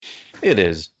It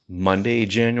is Monday,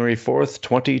 January 4th,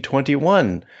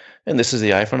 2021, and this is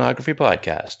the iPhoneography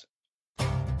Podcast.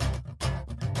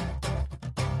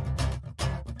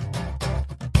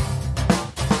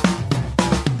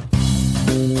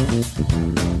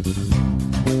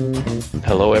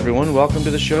 Hello, everyone. Welcome to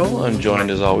the show. I'm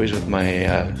joined, as always, with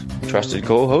my trusted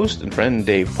co-host and friend,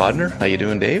 Dave Podner. How you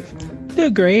doing, Dave?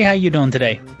 Doing great. How you doing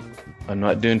today? I'm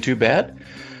not doing too bad.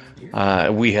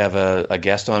 We have a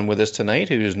guest on with us tonight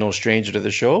who is no stranger to the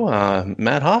show,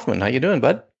 Matt Hoffman. How you doing,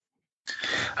 bud?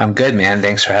 I'm good, man.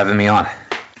 Thanks for having me on.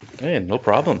 Hey, no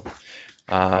problem.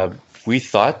 We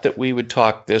thought that we would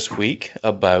talk this week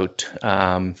about,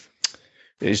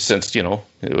 since,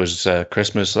 it was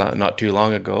Christmas not too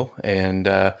long ago, and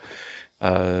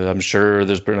I'm sure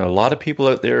there's been a lot of people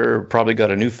out there probably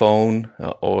got a new phone,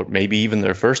 or maybe even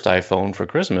their first iPhone for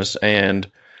Christmas, and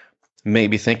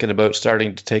maybe thinking about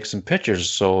starting to take some pictures.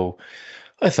 So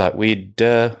I thought we'd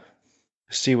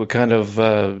see what kind of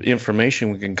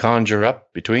information we can conjure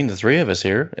up between the three of us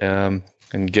here,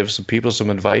 and give some people some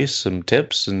advice, some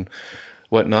tips, and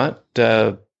whatnot.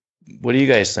 What do you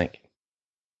guys think?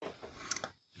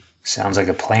 Sounds like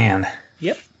a plan.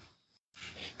 Yep.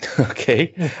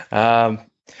 Okay.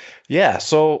 Yeah.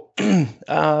 So,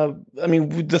 I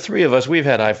mean, the three of us, we've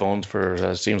had iPhones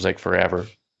for seems like forever.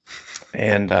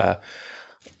 And,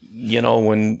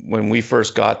 when we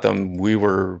first got them, we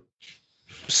were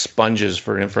sponges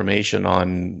for information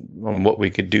on what we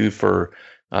could do for,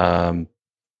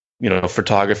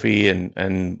 photography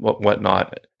and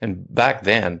whatnot. And back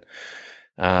then,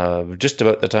 just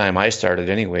about the time I started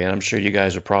anyway, and I'm sure you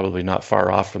guys are probably not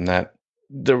far off from that,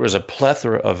 there was a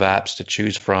plethora of apps to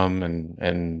choose from,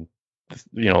 and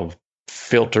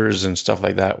filters and stuff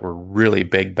like that were really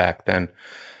big back then.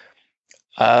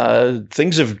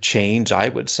 Things have changed, I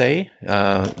would say,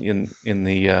 in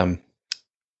the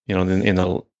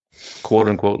quote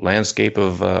unquote landscape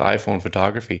of iPhone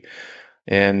photography,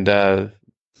 and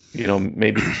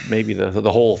maybe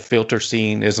the whole filter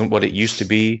scene isn't what it used to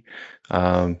be.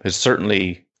 It's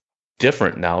certainly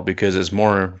different now because it's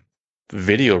more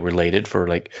video related for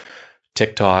like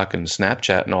TikTok and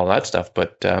Snapchat and all that stuff.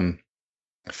 But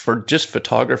for just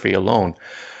photography alone,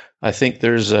 I think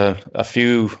there's a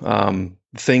few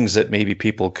things that maybe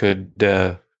people could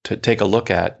to take a look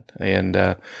at.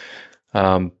 And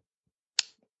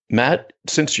Matt,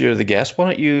 since you're the guest, why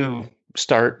don't you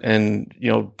start and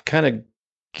kind of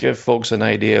give folks an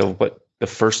idea of what the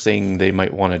first thing they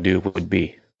might want to do would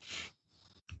be.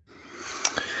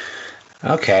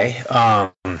 Okay.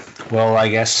 Well, I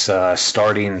guess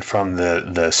starting from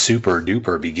the super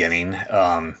duper beginning,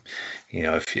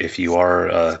 if you are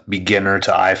a beginner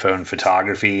to iPhone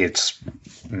photography, it's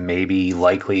maybe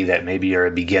likely that maybe you're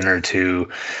a beginner to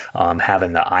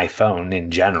having the iPhone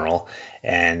in general.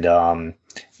 And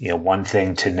one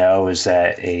thing to know is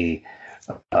that a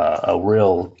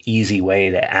real easy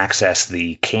way to access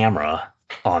the camera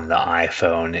on the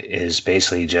iPhone is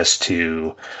basically just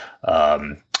to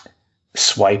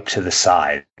swipe to the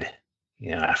side,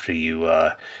 after you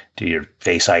do your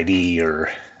Face ID or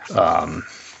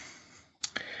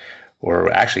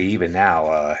actually even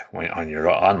now when on your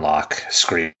unlock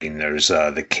screen, there's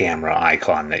the camera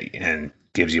icon and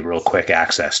gives you real quick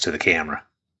access to the camera.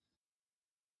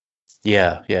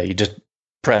 Yeah, you just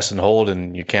press and hold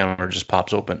and your camera just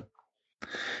pops open.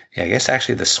 Yeah, I guess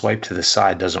actually the swipe to the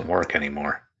side doesn't work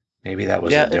anymore. Maybe that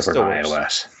was a different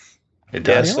iOS. It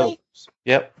does? Yeah, really?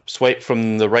 Yep. Swipe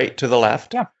from the right to the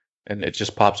left. Yeah. And it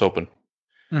just pops open.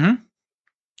 Mm-hmm.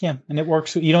 Yeah, and it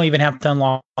works. You don't even have to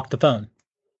unlock the phone.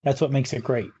 That's what makes it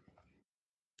great.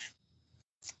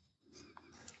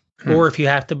 Or if you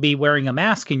have to be wearing a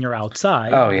mask and you're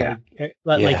outside. Oh, yeah.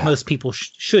 Like most people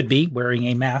should be wearing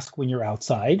a mask when you're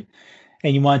outside.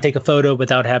 And you want to take a photo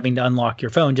without having to unlock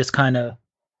your phone, just kind of.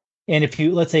 And if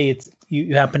you, let's say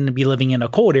you happen to be living in a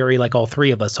cold area like all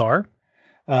three of us are,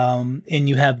 and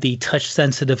you have the touch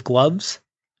sensitive gloves,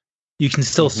 you can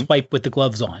still swipe with the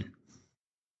gloves on.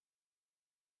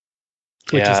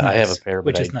 Which is nice. I have a pair,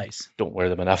 but I don't wear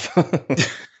them enough.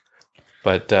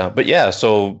 But yeah,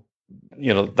 so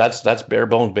that's bare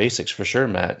bones basics for sure,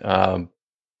 Matt.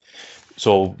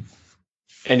 So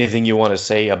anything you want to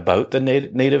say about the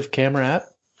native camera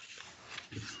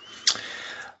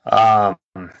app?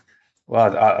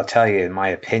 Well, I'll tell you, in my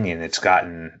opinion, it's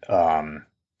gotten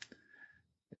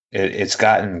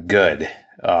good.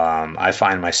 I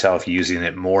find myself using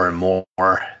it more and more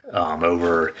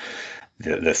over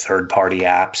the third-party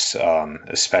apps,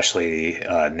 especially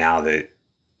now that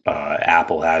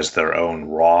Apple has their own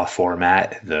RAW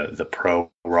format, the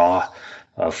Pro RAW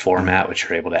format, which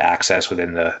you're able to access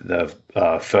within the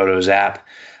Photos app.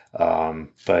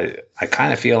 But I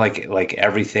kind of feel like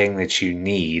everything that you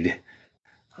need,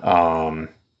 um,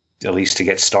 at least to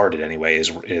get started anyway,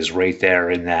 is right there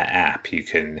in that app. You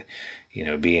can,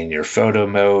 be in your photo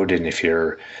mode, and if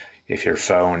your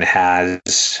phone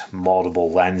has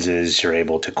multiple lenses, you're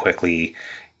able to quickly,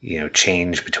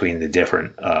 change between the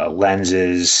different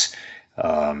lenses.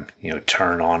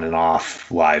 Turn on and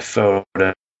off live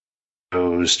photos,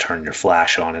 turn your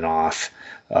flash on and off.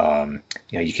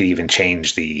 You could even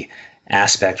change the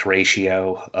aspect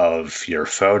ratio of your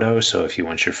photo. So if you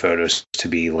want your photos to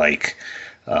be like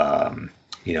the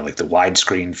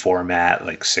widescreen format,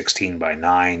 like 16 by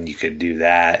 9, you could do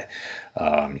that.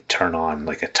 Turn on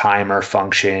like a timer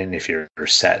function if you're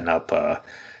setting up a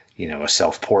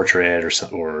self-portrait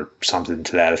or something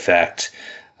to that effect.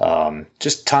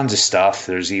 Just tons of stuff.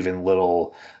 There's even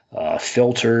little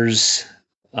filters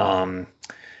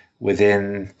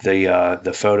within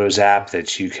the Photos app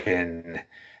that you can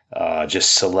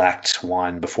just select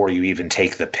one before you even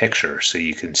take the picture, so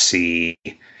you can see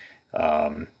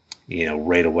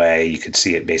right away. You can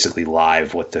see it basically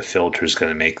live what the filter is going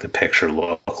to make the picture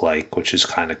look like, which is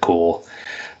kind of cool.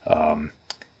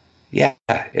 Yeah,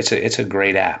 it's a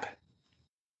great app.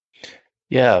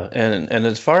 Yeah, and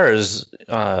as far as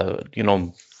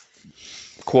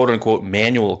quote unquote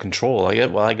manual control,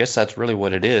 I guess that's really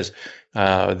what it is.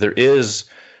 There is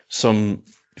some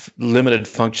limited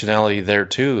functionality there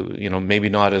too. Maybe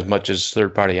not as much as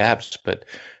third-party apps, but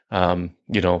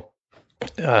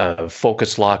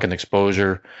focus lock and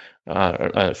exposure.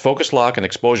 Focus lock and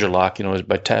exposure lock, is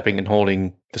by tapping and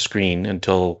holding the screen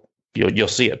until you'll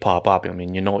see it pop up. I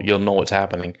mean, you'll know what's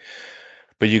happening.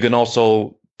 But you can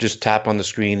also just tap on the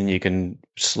screen and you can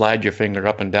slide your finger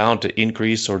up and down to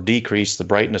increase or decrease the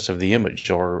brightness of the image,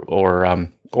 or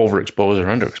overexpose or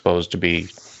underexpose, to be,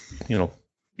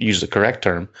 use the correct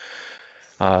term.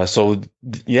 So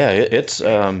yeah, it's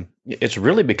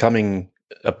really becoming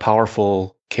a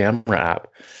powerful camera app,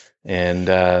 and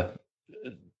I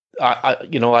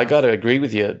got to agree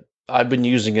with you. I've been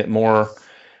using it more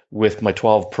with my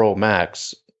 12 Pro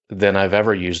Max than I've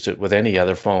ever used it with any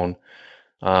other phone.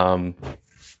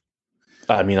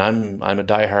 I mean, I'm a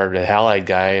diehard halide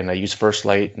guy, and I use First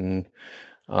Light and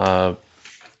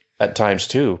at times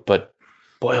too. But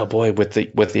boy, oh boy, with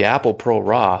the Apple Pro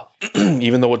RAW,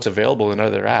 even though it's available in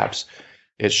other apps,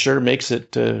 it sure makes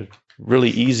it really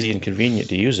easy and convenient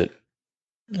to use it.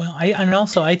 Well,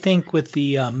 I think with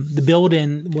the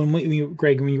built-in,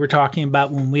 Greg, when you were talking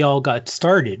about when we all got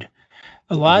started,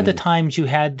 a lot of the times you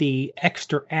had the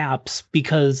extra apps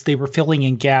because they were filling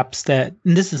in gaps and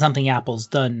this is something Apple's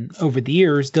done over the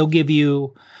years. They'll give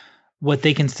you what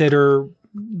they consider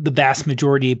the vast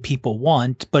majority of people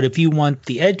want, but if you want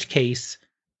the edge case,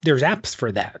 there's apps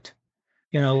for that.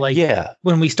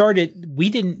 When we started,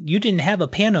 you didn't have a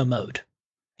pano mode.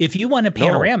 If you wanted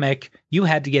panoramic, you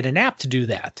had to get an app to do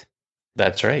that.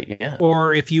 That's right, yeah.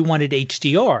 Or if you wanted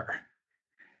HDR,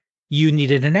 you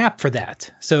needed an app for that.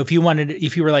 So if you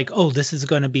were like, oh, this is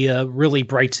going to be a really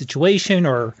bright situation,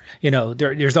 or,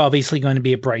 there's obviously going to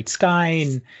be a bright sky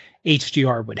and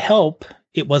HDR would help.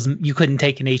 You couldn't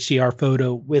take an HDR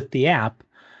photo with the app,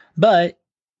 but,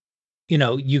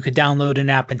 you could download an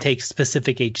app and take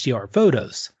specific HDR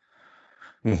photos.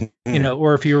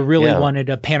 Or if you really wanted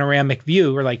a panoramic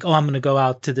view, or like, oh, I'm going to go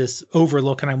out to this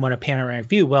overlook and I want a panoramic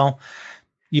view. Well,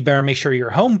 you better make sure you're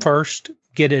home first,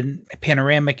 get a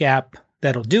panoramic app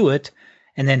that'll do it,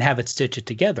 and then have it stitch it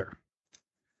together.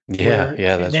 Yeah,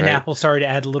 that's then right. Apple started to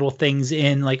add little things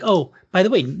in, like, oh, by the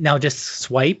way, now just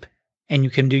swipe and you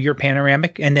can do your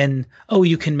panoramic, and then, oh,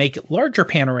 you can make larger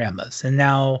panoramas. And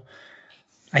now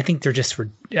I think they're just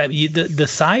the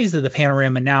size of the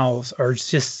panorama now are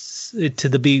just to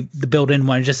the built-in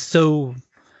one, just so,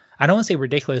 I don't want to say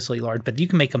ridiculously large, but you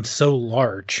can make them so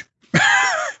large.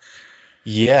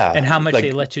 Yeah. And how much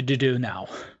they let you do now.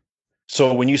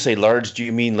 So when you say large, do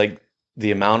you mean like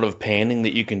the amount of panning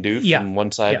that you can do from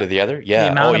one side to the other? Yeah.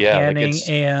 The amount of panning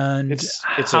and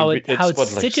how it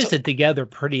stitches it together,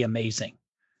 pretty amazing.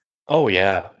 Oh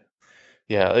yeah.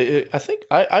 Yeah. I think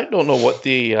I don't know what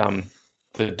the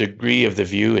degree of the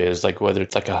view is, like whether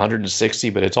it's like 160,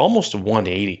 but it's almost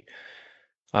 180.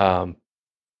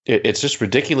 It's just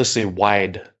ridiculously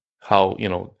wide how,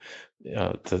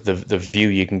 the view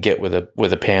you can get with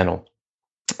a panel.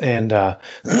 And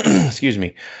excuse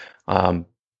me.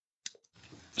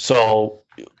 So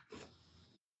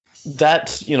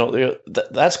that's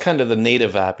that's kind of the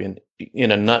native app in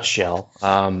a nutshell.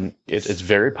 It's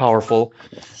very powerful.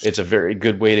 It's a very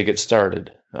good way to get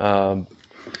started. Can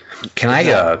I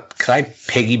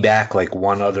piggyback like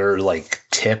one other like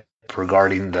tip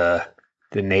regarding the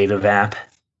native app?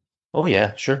 Oh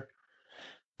yeah, sure.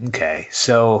 Okay,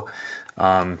 so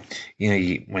when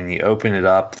you open it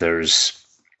up, there's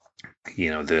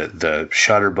the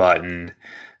shutter button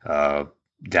uh,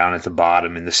 down at the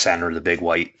bottom in the center, the big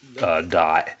white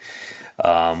dot,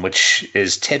 which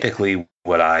is typically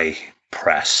what I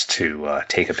press to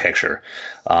take a picture.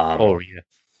 Um, Oh yeah.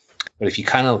 but if you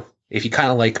kind of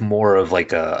like more of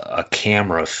like a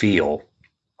camera feel,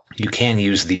 you can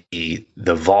use the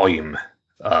volume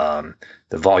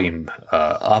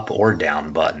up or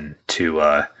down button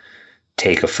to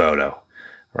take a photo,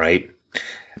 right?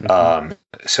 Hmm. Um,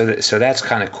 so that's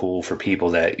kind of cool for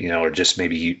people that are just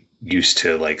maybe used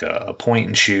to like a point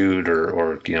and shoot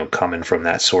or coming from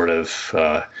that sort of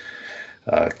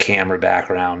camera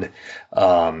background.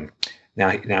 Now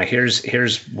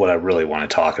here's what I really want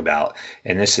to talk about,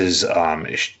 and this is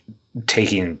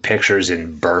taking pictures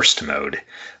in burst mode.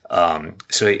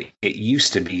 So it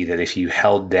used to be that if you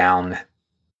held down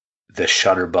the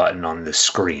shutter button on the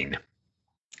screen,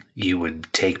 you would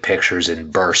take pictures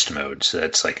in burst mode. So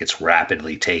that's like it's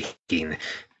rapidly taking,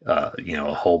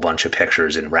 a whole bunch of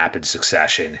pictures in rapid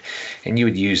succession, and you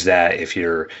would use that if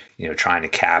you're, trying to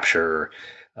capture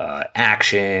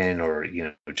action or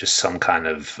just some kind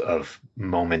of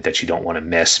moment that you don't want to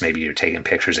miss. Maybe you're taking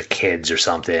pictures of kids or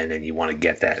something, and you want to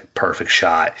get that perfect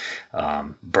shot.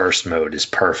 Burst mode is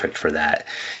perfect for that.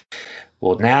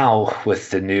 Well, now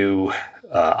with the new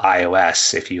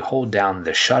iOS, if you hold down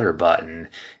the shutter button,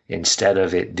 instead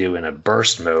of it doing a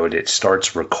burst mode, it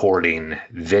starts recording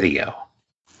video.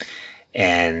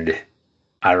 And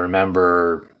I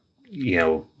remember,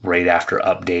 right after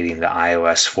updating the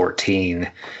iOS 14,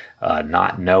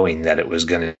 not knowing that it was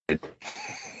going to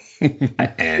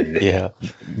and Yeah.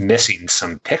 missing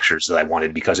some pictures that I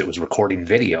wanted because it was recording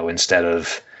video instead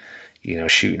of,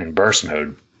 shooting in burst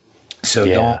mode. So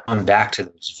Yeah. going back to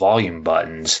those volume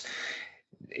buttons,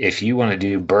 if you want to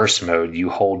do burst mode, you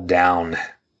hold down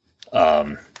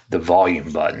the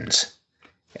volume buttons,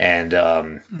 and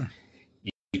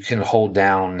you can hold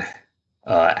down.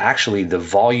 Actually, the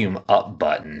volume up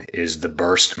button is the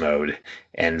burst mode,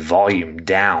 and volume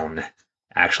down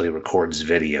actually records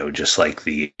video, just like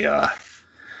the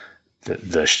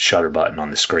shutter button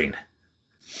on the screen.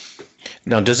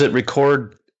 Now, does it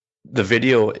record the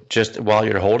video just while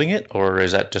you're holding it, or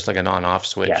is that just like an on-off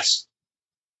switch? Yes.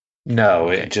 No,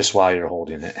 Okay. just while you're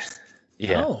holding it.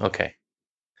 Yeah. Oh, Okay.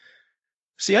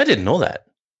 See, I didn't know that.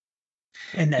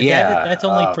 and Yeah. that's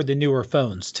only for the newer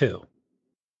phones too.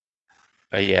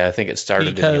 Yeah, I think it started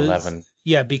in the Because 11.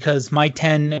 yeah, because my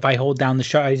 10, if I hold down the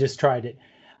shutter, I just tried it.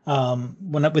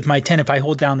 With my 10, if I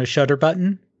hold down the shutter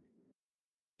button,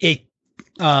 it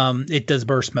it does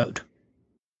burst mode.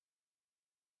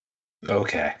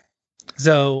 Okay.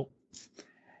 So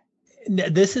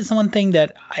this is one thing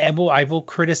that I will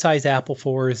criticize Apple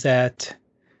for, is that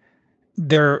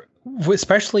they're,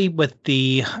 especially with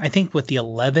the, I think with the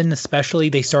 11 especially,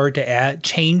 they started to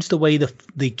change the way the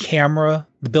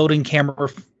built-in camera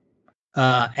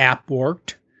app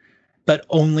worked, but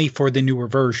only for the newer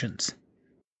versions.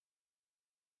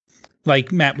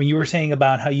 Like Matt, when you were saying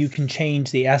about how you can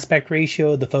change the aspect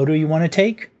ratio of the photo you want to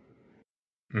take,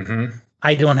 Mm-hmm.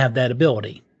 I don't have that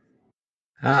ability.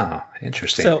 Oh,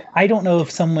 interesting. So I don't know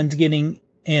if someone's getting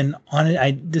in on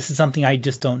it. This is something I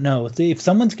just don't know. If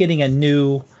someone's getting a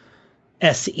new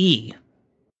SE,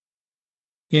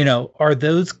 are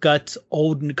those guts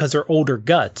old because they're older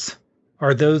guts?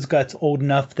 Are those guts old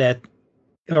enough that,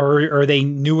 or are they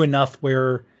new enough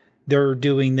where they're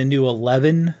doing the new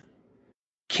 11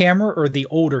 camera or the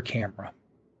older camera?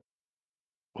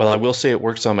 Well, I will say it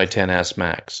works on my 10s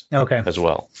Max Okay. as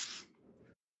well.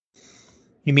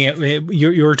 You mean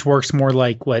yours works more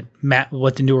like what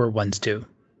the newer ones do?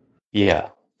 Yeah.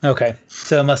 Okay,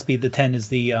 so it must be the 10 is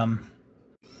the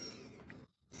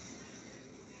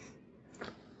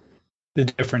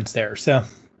difference there. So,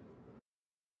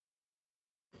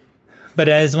 but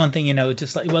as one thing,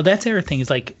 just like, well, that's the other thing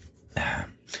is like,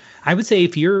 I would say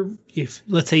if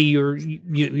let's say you're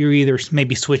either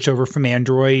maybe switch over from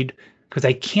Android, because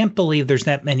I can't believe there's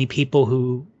that many people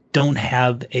who don't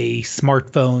have a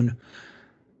smartphone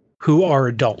who are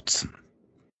adults.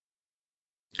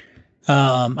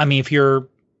 I mean, if you're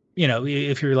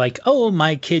like, oh,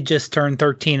 my kid just turned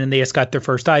 13 and they just got their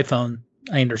first iPhone,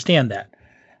 I understand that.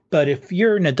 But if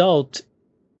you're an adult,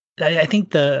 I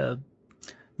think the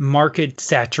market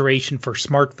saturation for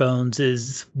smartphones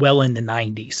is well in the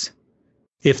 90s,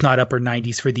 if not upper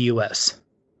 90s for the US.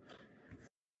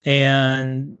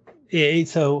 And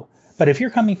but if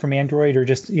you're coming from Android or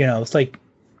just, it's like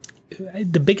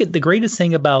the greatest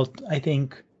thing about, I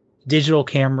think, digital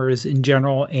cameras in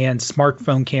general and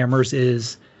smartphone cameras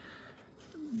is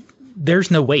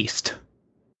there's no waste.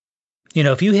 You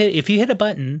know, if you hit a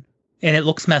button and it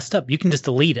looks messed up, you can just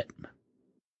delete it.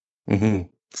 Mm-hmm.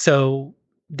 So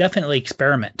definitely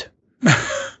experiment.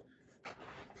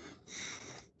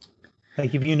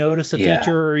 Like if you notice a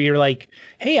feature or you're like,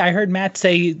 hey, I heard Matt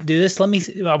say do this. I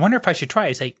wonder if I should try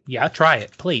it. Say, yeah, try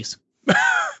it, please.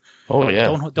 Oh yeah.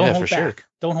 Don't yeah, hold for sure. back.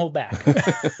 Don't hold back.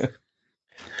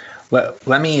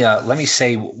 Let me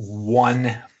say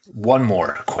one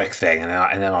more quick thing, and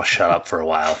then I'll shut up for a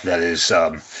while. That is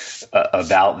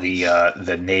about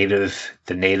the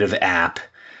native app,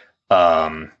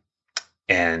 and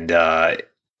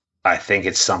I think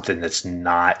it's something that's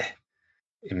not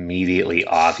immediately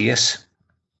obvious.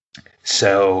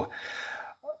 So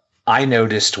I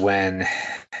noticed when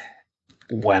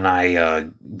I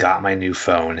got my new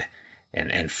phone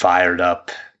and fired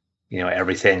up,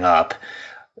 everything up,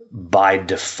 by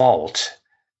default,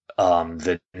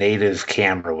 the native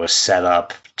camera was set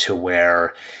up to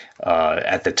where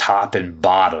at the top and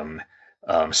bottom,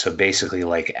 so basically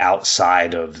like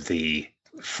outside of the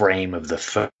frame of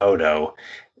the photo,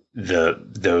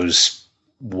 those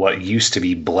what used to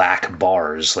be black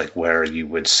bars, like where you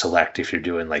would select if you're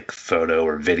doing like photo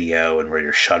or video and where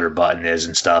your shutter button is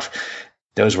and stuff,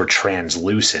 those were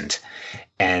translucent.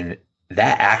 And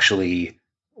that actually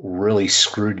really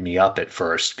screwed me up at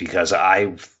first because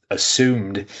I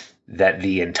assumed that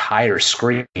the entire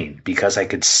screen, because I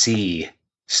could see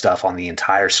stuff on the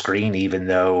entire screen, even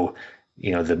though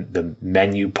the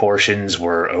menu portions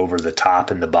were over the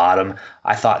top and the bottom,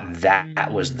 I thought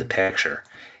that was the picture.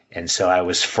 And so I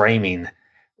was framing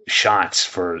shots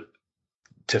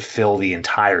to fill the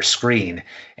entire screen,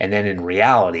 and then in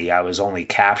reality I was only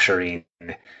capturing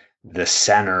the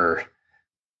center,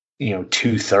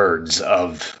 2/3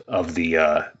 of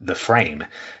the frame.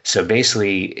 So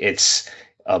basically it's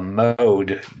a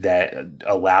mode that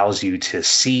allows you to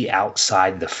see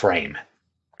outside the frame,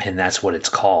 and that's what it's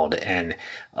called. And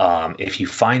if you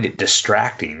find it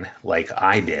distracting, like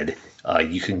I did,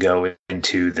 you can go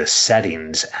into the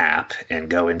settings app and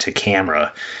go into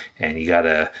camera, and you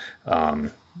gotta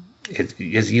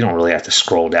you don't really have to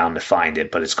scroll down to find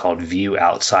it, but it's called view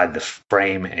outside the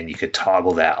frame, and you could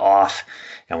toggle that off.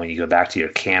 And when you go back to your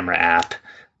camera app,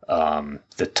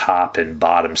 the top and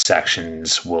bottom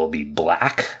sections will be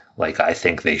black, like I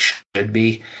think they should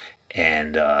be,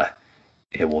 and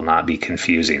it will not be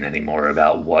confusing anymore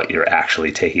about what you're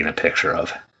actually taking a picture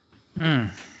of.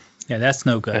 Yeah, that's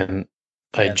no good. And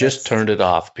I just turned it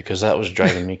off because that was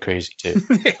driving me crazy too.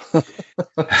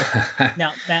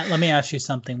 Now, Matt, let me ask you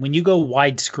something. When you go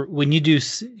widescreen,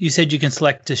 you said you can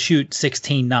select to shoot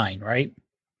 16:9, right?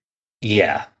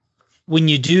 Yeah. When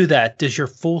you do that, does your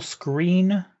full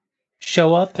screen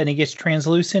show up and it gets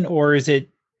translucent, or is it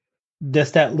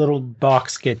just that little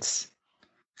box gets?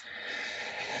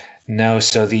 No,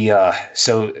 so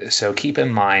so keep in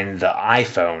mind the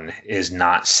iPhone is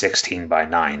not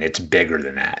 16:9. It's bigger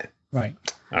than that. Right.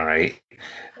 All right.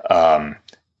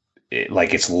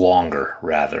 It's longer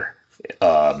rather.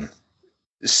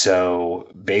 So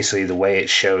basically the way it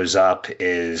shows up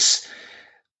is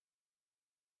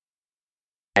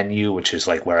menu, which is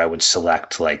like where I would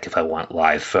select like if I want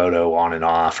live photo on and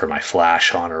off or my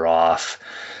flash on or off.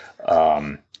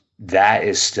 That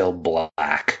is still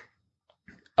black.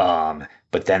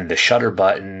 But then the shutter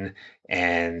button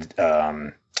and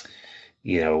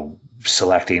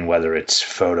selecting whether it's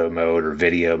photo mode or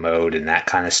video mode and that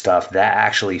kind of stuff, that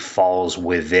actually falls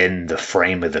within the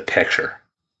frame of the picture.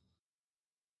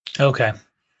 Okay.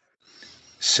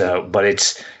 So, but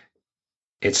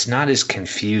it's not as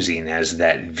confusing as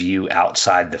that view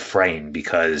outside the frame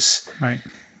because, right.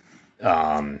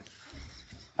 I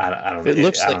don't. It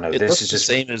looks I like don't know. it This looks is the just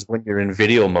same as when you're in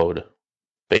video mode,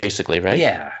 basically, right?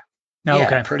 Yeah. Oh, Yeah,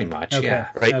 okay. pretty much. Okay. Yeah.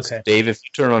 Right, Okay. Dave. If you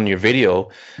turn on your video,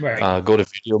 Right. go to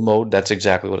video mode. That's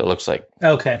exactly what it looks like.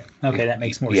 Okay. Okay, that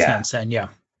makes more sense then. Yeah.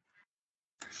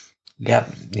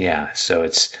 Yep. Yeah. So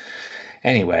it's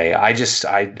anyway. I just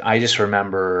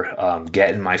remember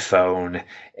getting my phone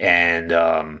and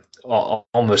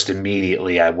almost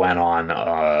immediately I went on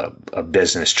a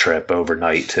business trip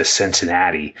overnight to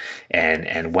Cincinnati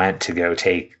and went to go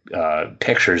take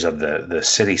pictures of the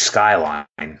city skyline.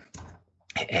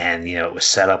 And it was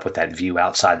set up with that view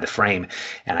outside the frame,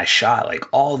 and I shot like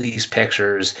all these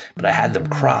pictures, but I had them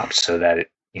cropped so that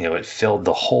it filled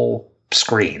the whole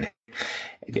screen.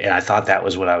 And I thought that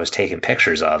was what I was taking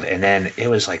pictures of. And then it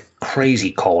was like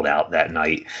crazy cold out that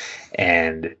night,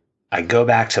 and I go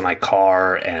back to my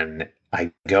car and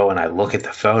I go and I look at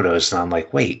the photos and I'm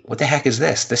like, wait, what the heck is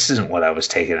this? This isn't what I was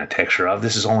taking a picture of.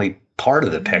 This is only part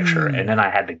of the picture. And then I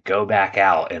had to go back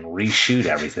out and reshoot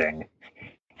everything.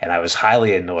 and I was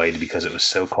highly annoyed because it was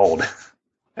so cold.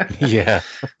 Yeah.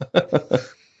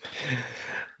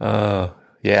 Uh,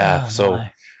 yeah. Oh So,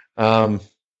 my. um,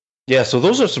 yeah. So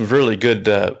those are some really good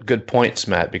points,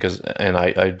 Matt. Because, and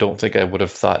I don't think I would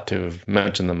have thought to have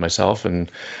mentioned them myself.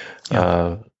 And Yeah.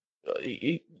 uh,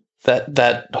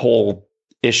 that whole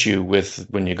issue with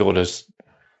when you go to,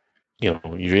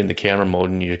 you're in the camera mode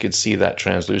and you could see that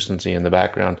translucency in the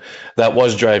background. That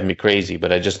was driving me crazy,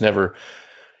 but I just never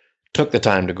took the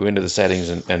time to go into the settings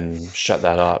and shut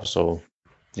that off. So,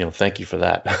 thank you for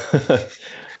that.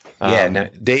 Yeah, no,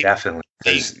 Dave, definitely.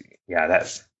 Dave, 'Cause, yeah,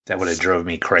 that would have drove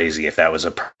me crazy if that was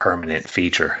a permanent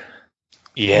feature.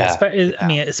 Yeah. yeah, I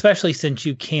mean, especially since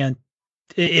you can't.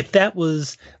 If that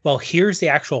was, well, here's the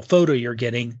actual photo you're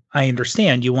getting. I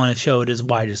understand you want to show it as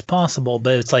wide as possible,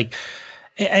 but it's like,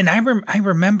 and I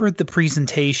remember the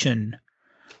presentation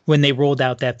when they rolled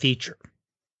out that feature.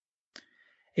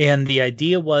 And the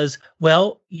idea was,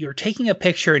 well, you're taking a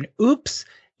picture and oops,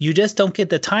 you just don't get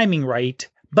the timing right,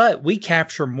 but we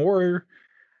capture more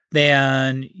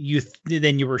than you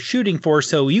were shooting for,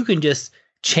 so you can just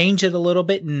change it a little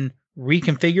bit and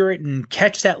reconfigure it and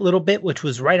catch that little bit which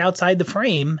was right outside the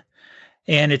frame,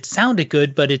 and it sounded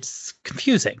good, but it's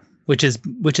confusing, which is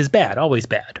bad, always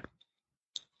bad.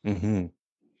 hmm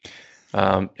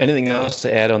Anything else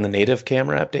to add on the native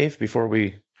camera app, Dave, before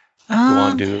we go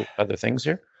on Um, to other things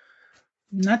here?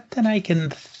 Not that I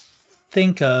can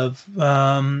think of.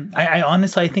 I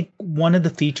honestly, I think one of the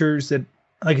features that,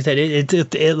 like I said,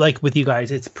 it like with you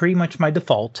guys, it's pretty much my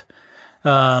default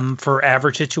for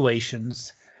average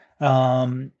situations.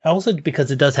 Also because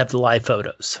it does have the live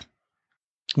photos,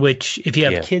 which Yeah,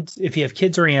 if you have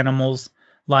kids or animals,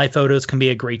 live photos can be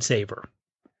a great saver.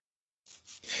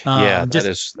 yeah, that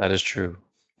Just is true.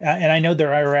 and I know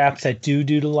there are apps that do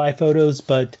the live photos,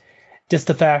 but just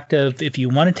the fact of if you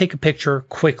want to take a picture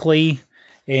quickly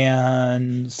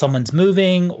and someone's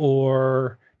moving,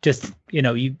 or just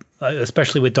you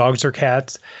especially with dogs or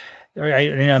cats, or I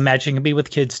imagine it can be with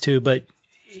kids too, but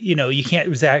you can't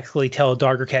exactly tell a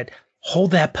dog or cat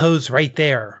hold that pose right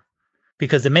there,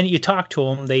 because the minute you talk to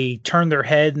them, they turn their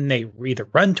head and they either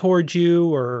run towards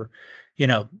you, or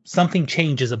something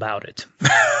changes about it.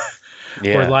 Or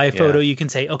Yeah, live photo, yeah, you can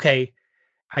say, okay,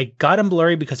 I got them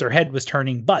blurry because their head was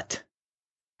turning, but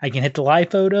I can hit the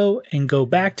live photo and go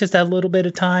back just a little bit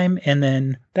of time. And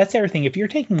then that's everything. If you're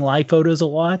taking live photos a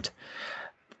lot,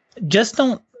 just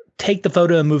don't take the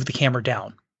photo and move the camera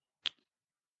down.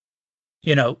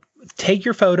 You know, take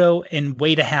your photo and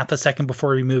wait a half a second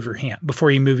before you move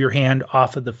your hand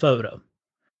off of the photo,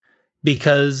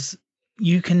 because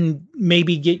you can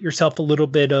maybe get yourself a little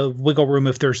bit of wiggle room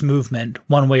if there's movement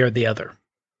one way or the other.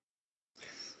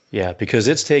 yeah. Because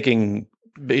it's taking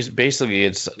basically,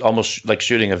 it's almost like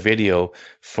shooting a video Yeah.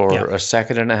 for a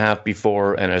second and a half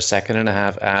before and a second and a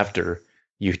half after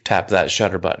you tap that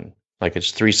shutter button. Like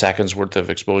it's 3 seconds worth of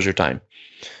exposure time.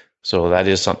 So that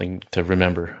is something to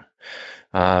remember.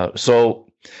 So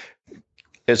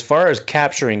as far as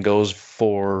capturing goes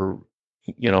for,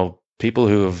 people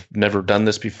who have never done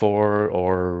this before,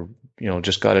 or,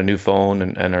 just got a new phone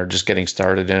and are just getting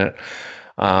started in it,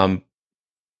 um,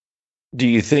 do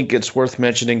you think it's worth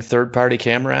mentioning third-party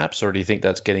camera apps, or do you think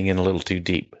that's getting in a little too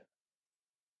deep?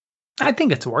 I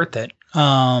think it's worth it.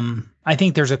 I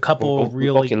think there's a couple Okay,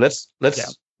 really, yeah.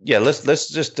 let's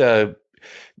just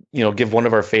give one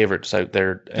of our favorites out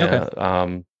there,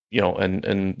 Okay.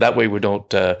 and that way we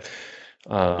don't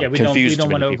Yeah, we confuse too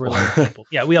don't want many to people. overload people.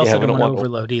 Yeah, we Yeah, also we don't don't want to want.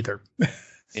 overload either.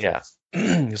 Yeah.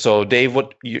 So, Dave,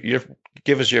 what your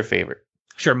give us your favorite?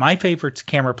 Sure, my favorite's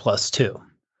Camera Plus 2.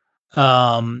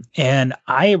 And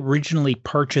I originally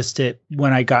purchased it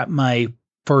when I got my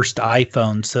first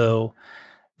iPhone, so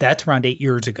that's around 8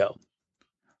 years ago.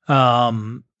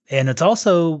 And it's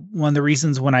also one of the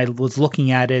reasons when I was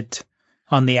looking at it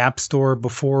on the App Store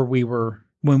before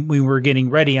when we were getting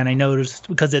ready, and I noticed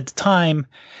because at the time,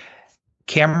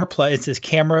 Camera Plus, it says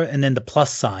camera and then the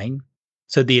plus sign.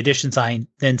 So the addition sign,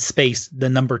 then space, the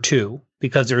number 2,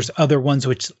 because there's other ones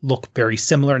which look very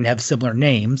similar and have similar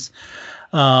names.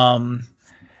 Um,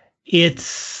 it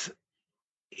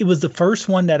was the first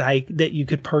one that you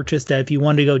could purchase that if you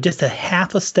wanted to go just a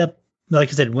half a step, like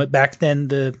I said, went back then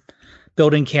the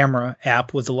built-in camera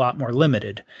app was a lot more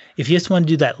limited. If you just want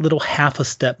to do that little half a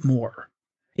step more,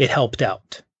 it helped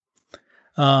out.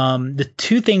 The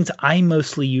two things I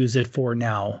mostly use it for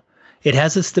now, it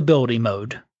has a stability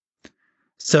mode.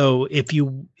 So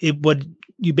you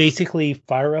basically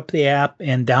fire up the app,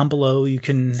 and down below you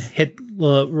can hit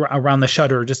around the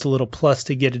shutter just a little plus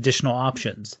to get additional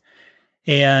options.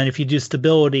 And if you do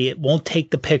stability, it won't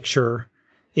take the picture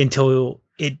until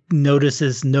it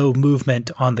notices no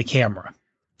movement on the camera,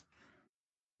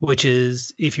 which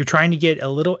is if you're trying to get a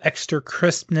little extra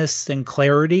crispness and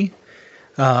clarity,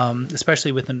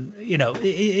 especially with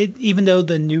even though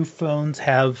the new phones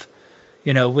have,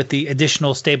 with the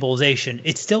additional stabilization,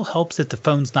 it still helps that the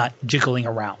phone's not jiggling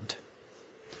around.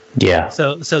 Yeah.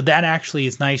 So that actually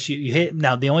is nice. You hit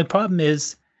now. The only problem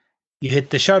is you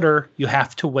hit the shutter. You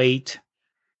have to wait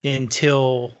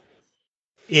until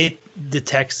it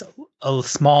detects a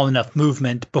small enough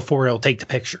movement before it'll take the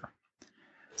picture.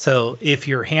 So if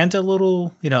your hand's a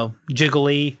little,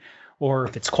 jiggly, or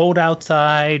if it's cold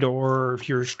outside, or if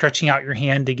you're stretching out your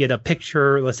hand to get a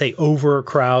picture, let's say over a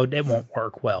crowd, it won't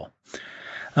work well.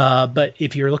 But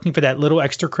if you're looking for that little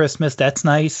extra crispness, that's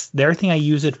nice. The other thing I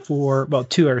use it for, well,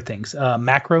 two other things.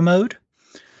 Macro mode.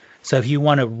 So if you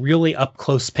want a really up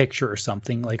close picture or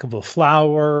something like of a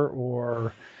flower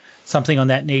or something on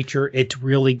that nature, it's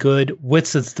really good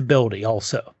with the stability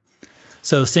also.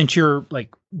 So since you're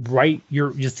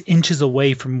you're just inches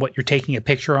away from what you're taking a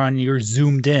picture on, you're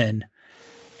zoomed in,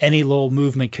 any little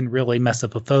movement can really mess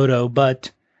up a photo, but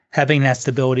having that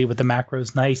stability with the macro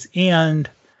is nice. And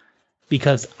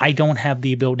because I don't have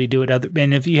the ability to do it,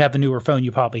 and if you have a newer phone,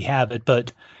 you probably have it,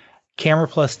 but Camera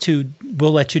Plus 2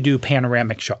 will let you do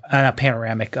panoramic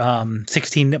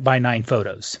 16:9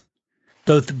 photos,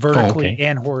 both vertically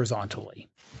and horizontally.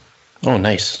 Oh,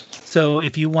 nice. So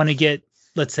if you want to get,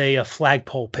 let's say, a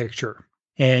flagpole picture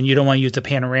and you don't want to use the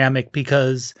panoramic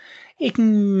because it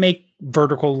can make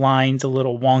vertical lines a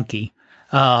little wonky,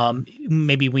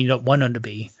 maybe we don't want them to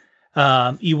be,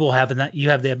 you have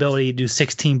the ability to do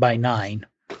 16:9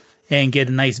 and get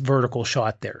a nice vertical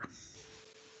shot there.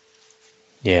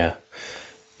 Yeah.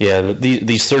 Yeah,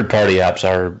 these third-party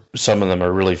apps some of them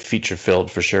are really feature-filled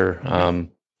for sure.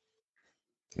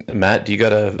 Matt, do you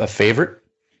got a favorite?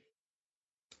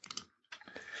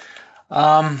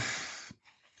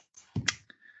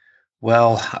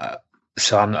 Well,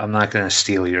 so I'm not going to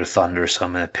steal your thunder, so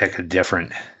I'm going to pick a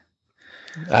different.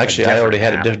 Actually, I already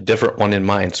had a different one in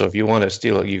mind, so if you want to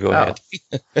steal it, you go ahead.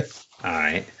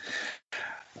 All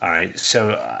right.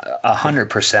 So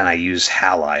 100% I use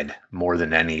Halide more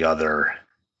than any other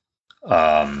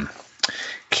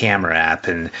camera app,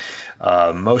 and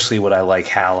mostly what I like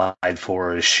Halide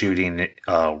for is shooting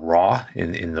RAW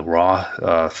in the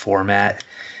RAW format.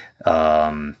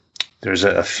 There's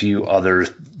a few other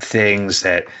things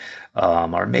that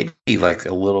are maybe like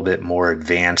a little bit more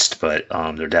advanced, but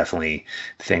they're definitely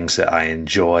things that I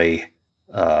enjoy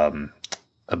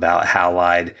about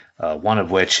Halide. One of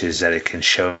which is that it can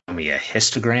show me a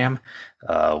histogram,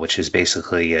 which is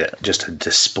basically just a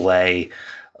display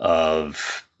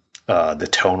of the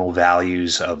tonal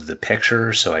values of the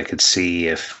picture, so I could see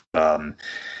if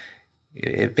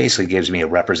it basically gives me a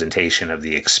representation of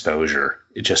the exposure,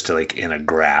 just like in a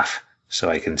graph, so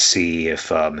I can see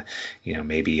if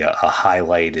maybe a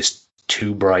highlight is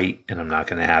too bright and I'm not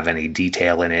going to have any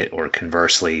detail in it, or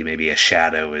conversely, maybe a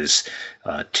shadow is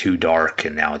too dark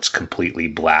and now it's completely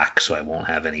black, so I won't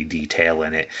have any detail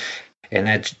in it. And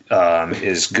that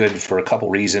is good for a couple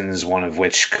reasons, one of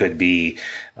which could be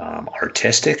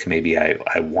artistic. Maybe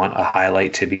I want a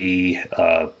highlight to be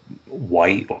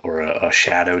white or a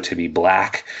shadow to be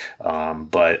black,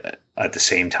 but at the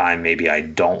same time, maybe I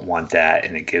don't want that,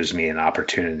 and it gives me an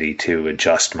opportunity to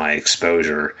adjust my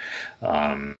exposure.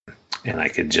 And I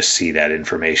could just see that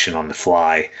information on the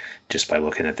fly just by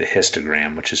looking at the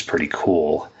histogram, which is pretty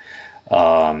cool.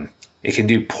 It can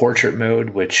do portrait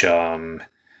mode, which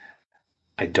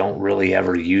I don't really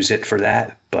ever use it for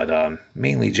that, but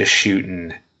mainly just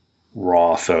shooting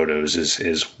raw photos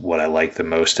is what I like the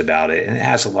most about it. And it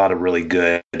has a lot of really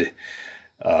good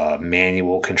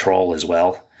manual control as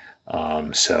well.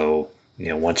 So,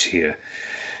 once you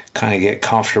kind of get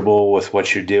comfortable with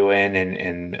what you're doing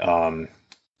and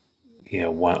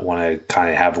want to kind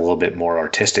of have a little bit more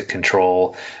artistic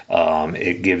control,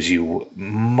 it gives you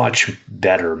much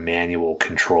better manual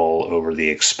control over the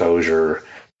exposure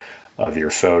of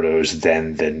your photos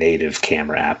than the native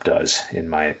camera app does, in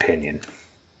my opinion.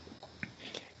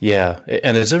 Yeah,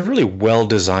 and it's a really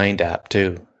well-designed app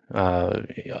too.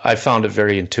 I found it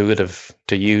very intuitive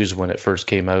to use when it first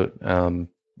came out.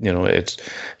 It's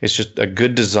just a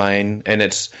good design, and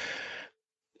it's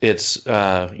there's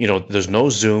no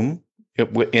zoom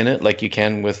in it like you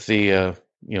can with the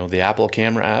Apple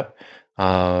camera app.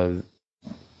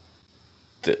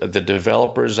 The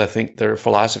developers, I think their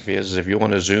philosophy is if you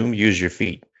want to zoom, use your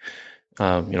feet.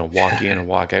 Walk in and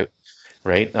walk out.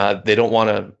 Right? They don't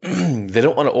want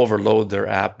to overload their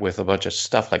app with a bunch of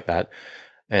stuff like that.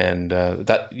 And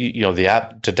the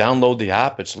app, to download the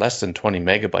app, it's less than 20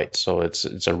 megabytes, so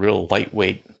it's a real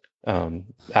lightweight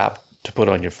app to put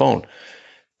on your phone.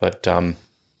 But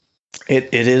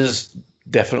it is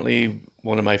definitely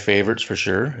one of my favorites for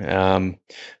sure.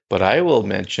 But I will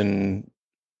mention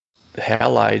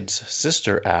Halide's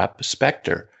sister app,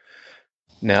 Spectre.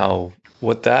 Now,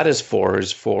 what that is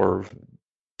for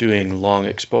doing long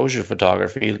exposure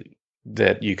photography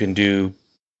that you can do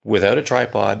without a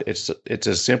tripod. It's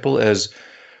as simple as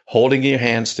holding your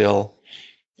hand still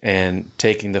and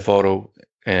taking the photo,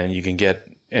 and you can get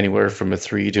anywhere from a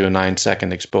 3 to a 9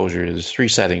 second exposure. There's three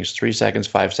settings: 3 seconds,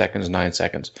 5 seconds, 9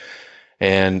 seconds,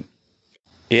 and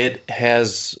it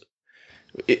has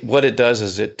what it does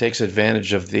is it takes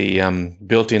advantage of the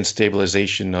built-in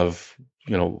stabilization of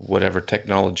whatever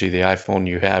technology the iPhone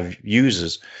you have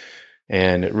uses,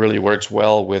 and it really works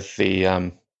well with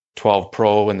the 12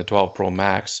 Pro and the 12 Pro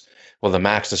Max. Well, the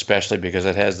Max especially, because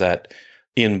it has that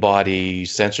in-body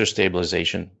sensor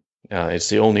stabilization. It's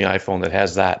the only iPhone that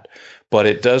has that, but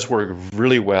it does work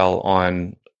really well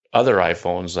on other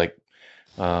iPhones, like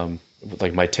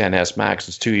my 10s Max.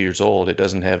 It's 2 years old.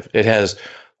 It has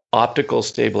optical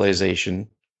stabilization,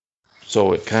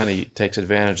 so it kind of takes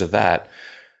advantage of that.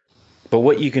 But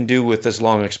what you can do with this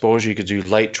long exposure, you could do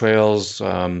light trails.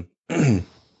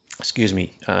 Excuse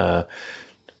me. Get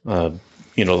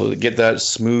that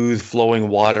smooth flowing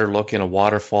water look in a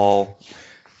waterfall.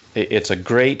 It's a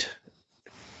great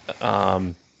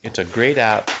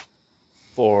app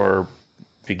for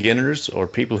beginners or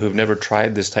people who've never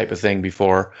tried this type of thing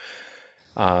before.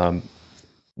 To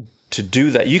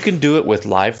do that, you can do it with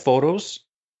live photos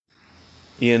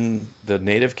in the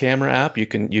native camera app. You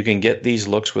can get these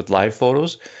looks with live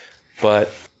photos,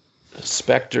 but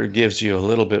Spectre gives you a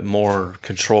little bit more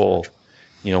control,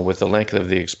 with the length of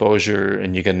the exposure,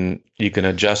 and you can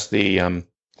adjust the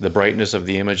brightness of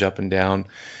the image up and down.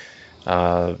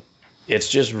 It's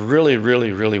just really,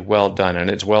 really, really well done, and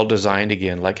it's well designed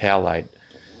again, like Halide.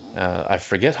 I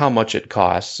forget how much it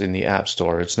costs in the App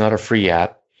Store. It's not a free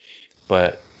app,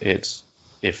 but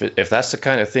if that's the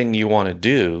kind of thing you want to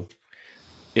do,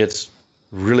 it's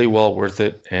really well worth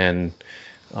it, and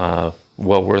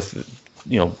well worth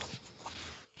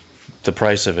the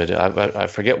price of it. I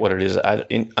forget what it is.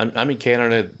 I'm in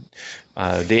Canada.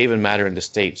 Dave and Matt are in the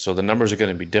States, so the numbers are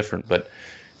going to be different. But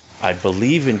I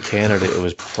believe in Canada it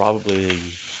was probably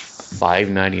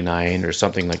 $5.99 or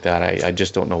something like that. I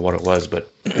just don't know what it was,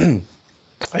 but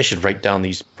I should write down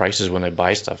these prices when I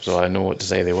buy stuff so I know what to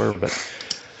say they were. But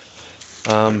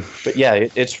yeah,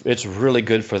 it's really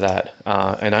good for that.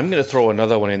 And I'm going to throw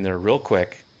another one in there real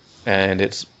quick, and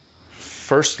it's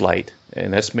First Light,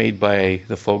 and that's made by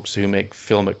the folks who make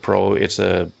Filmic Pro. It's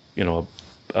a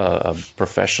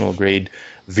professional grade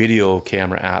video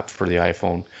camera app for the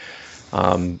iPhone.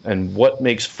 And what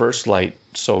makes First Light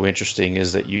so interesting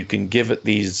is that you can give it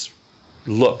these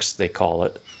looks, they call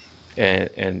it,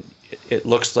 and it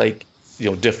looks like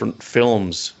different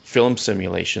film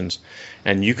simulations,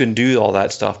 and you can do all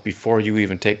that stuff before you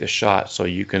even take the shot. So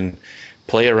you can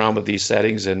play around with these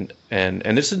settings, and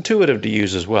it's intuitive to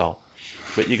use as well.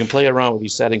 But you can play around with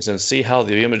these settings and see how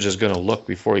the image is going to look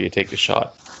before you take the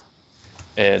shot.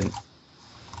 And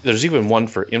there's even one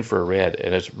for infrared,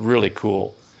 and it's really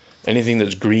cool. Anything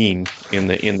that's green in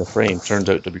the frame turns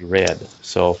out to be red.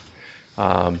 So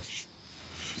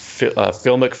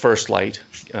Filmic First Light,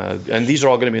 and these are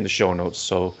all going to be in the show notes,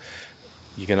 so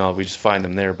you can always find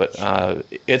them there. But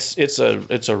it's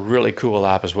a really cool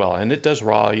app as well, and it does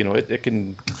RAW. It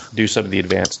can do some of the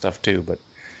advanced stuff too, but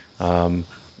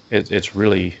it's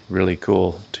really, really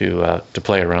cool to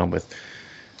play around with.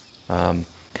 So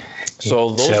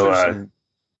those are some.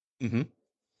 Mm-hmm.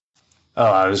 Oh,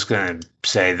 I was going to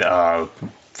say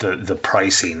the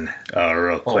pricing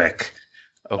real quick.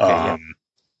 Okay. Yeah.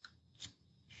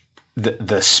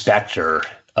 The Spectre,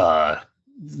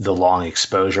 the long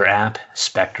exposure app,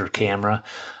 Spectre camera,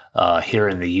 here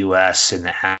in the U.S. in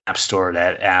the App Store,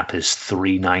 that app is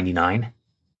 $3.99.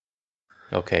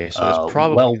 Okay, so it's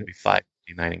probably going to be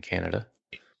 $5.99 in Canada.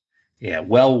 Yeah,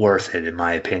 well worth it in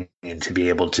my opinion to be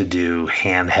able to do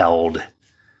handheld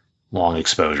long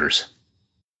exposures.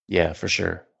 Yeah, for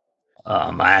sure.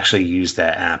 I actually used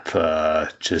that app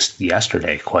just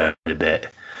yesterday quite a bit.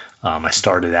 I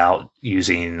started out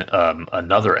using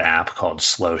another app called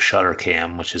Slow Shutter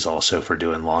Cam, which is also for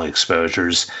doing long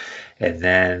exposures. And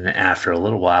then after a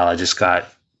little while, I just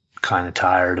got kind of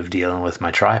tired of dealing with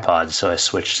my tripod, so I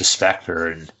switched to Spectre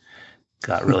and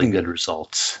got really good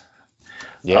results.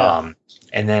 Yeah.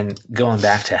 And then going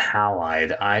back to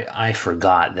Halide, I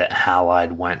forgot that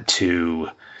Halide went to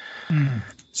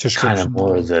kind of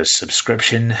more of the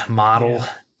subscription model.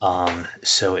 Yeah.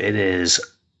 So it is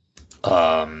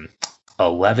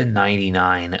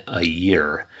 $11.99 a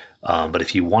year But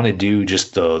if you want to do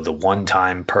just the one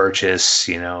time purchase,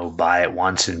 buy it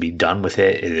once and be done with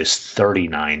it, it is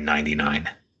 $39.99.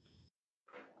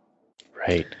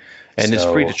 Right. And it's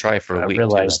free to So try for a I week too, I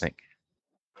realize, think.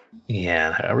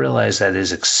 yeah, I realize that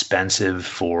is expensive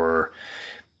for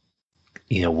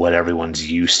what everyone's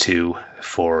used to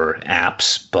for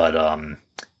apps, but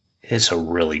it's a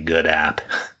really good app.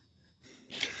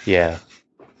 Yeah.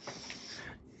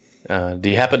 Do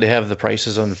you happen to have the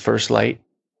prices on First Light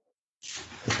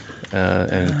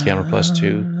and Camera Plus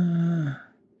 2?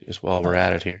 Just while we're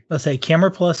at it here. Let's say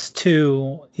Camera Plus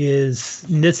 2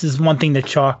 this is one thing that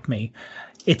shocked me.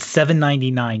 It's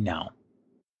 $7.99 now.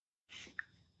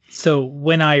 So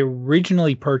when I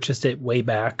originally purchased it way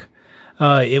back,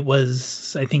 it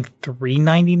was I think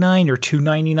 $3.99 or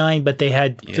 $2.99, but they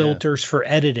had filters for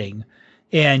editing,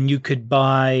 and you could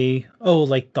buy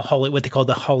like what they call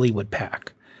the Hollywood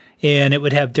pack, and it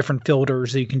would have different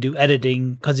filters that you can do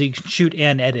editing because you can shoot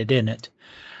and edit in it.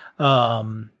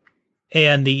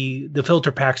 And the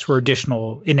filter packs were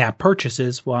additional in-app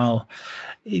purchases, while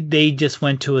they just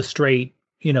went to a straight,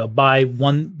 buy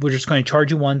one. We're just going to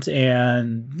charge you once,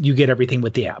 and you get everything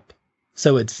with the app.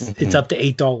 So it's up to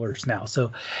 $8 now.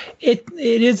 So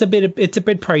it's a bit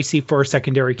pricey for a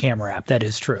secondary camera app. That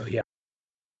is true. Yeah.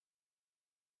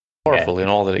 Powerful in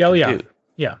all that it can do.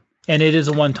 Yeah, and it is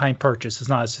a one-time purchase. It's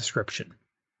not a subscription.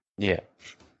 Yeah.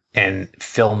 And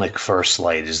Filmic First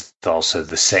Light is also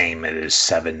the same. It is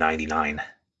 $7.99.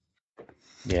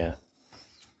 Yeah.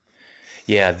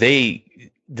 Yeah,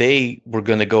 they were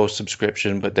going to go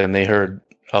subscription, but then they heard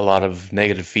a lot of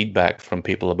negative feedback from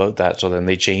people about that, so then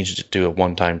they changed it to a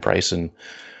one-time price. And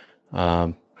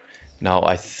now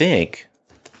I think,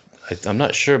 I'm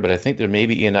not sure, but I think there may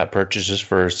be in-app purchases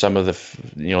for some of the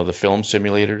film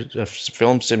simulators,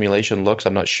 film simulation looks.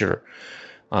 I'm not sure.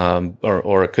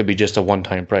 Or it could be just a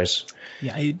one-time price.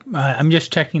 Yeah, I'm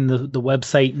just checking the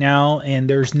website now, and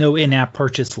there's no in-app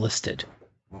purchase listed.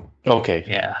 Okay.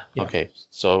 Yeah. Okay.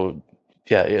 So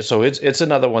yeah. So it's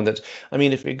another one that's. I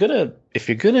mean, if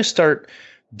you're gonna start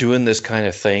doing this kind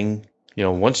of thing,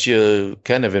 once you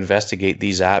kind of investigate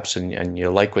these apps and you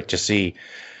like what you see,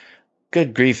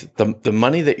 good grief, the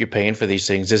money that you're paying for these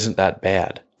things isn't that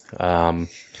bad. I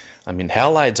mean,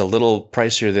 Halide's a little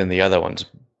pricier than the other ones,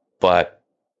 but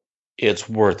it's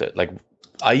worth it. Like,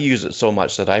 I use it so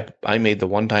much that I made the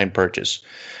one-time purchase.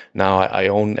 Now I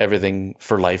own everything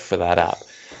for life for that app,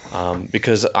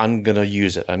 because I'm gonna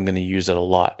use it. I'm gonna use it a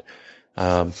lot.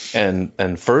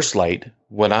 And First Light,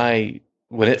 when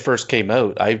it first came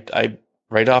out, I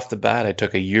right off the bat I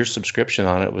took a year subscription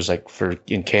on it. It was like,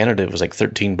 in Canada it was like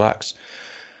 $13,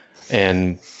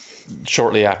 and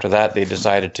shortly after that they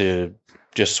decided to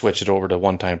just switch it over to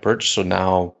one-time purchase. So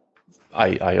now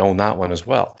I own that one as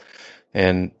well.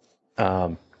 And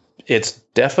it's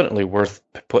definitely worth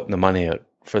putting the money out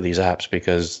for these apps,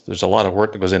 because there's a lot of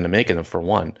work that goes into making them, for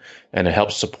one, and it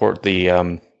helps support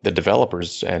the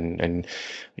developers and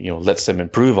lets them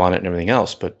improve on it and everything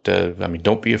else. But I mean,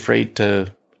 don't be afraid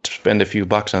to spend a few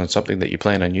bucks on something that you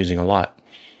plan on using a lot.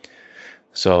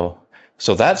 So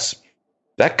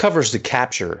that covers the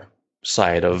capture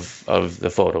side of the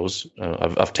photos,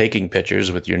 of taking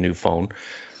pictures with your new phone.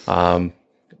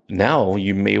 Now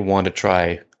you may want to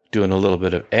try doing a little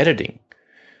bit of editing.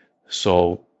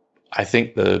 So I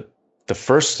think the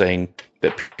first thing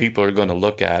that people are going to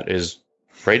look at is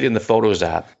right in the Photos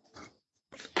app.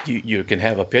 You can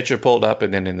have a picture pulled up,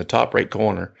 and then in the top right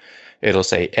corner, it'll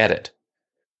say Edit.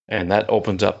 And that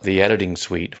opens up the editing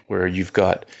suite where you've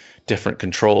got different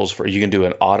controls you can do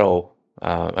an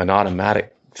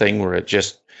automatic thing where it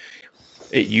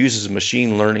uses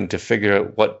machine learning to figure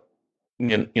out what,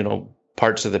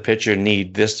 parts of the picture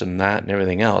need this and that and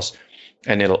everything else,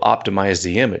 and it'll optimize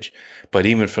the image. But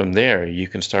even from there, you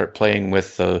can start playing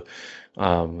with the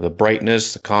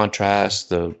brightness, the contrast,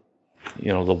 the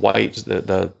whites,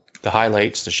 the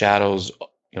highlights, the shadows,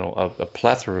 a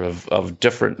plethora of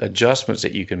different adjustments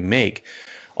that you can make,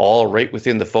 all right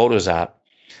within the Photos app,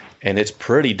 and it's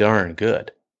pretty darn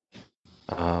good.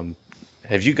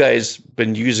 Have you guys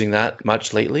been using that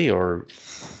much lately, or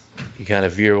you kind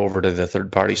of veer over to the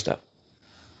third-party stuff?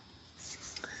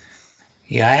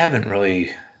 Yeah, I haven't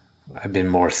really. I've been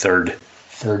more third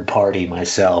party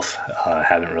myself.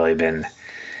 Haven't really been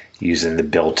using the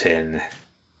built-in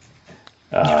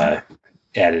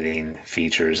editing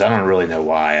features. I don't really know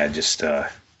why. I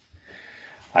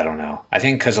don't know. I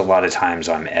think because a lot of times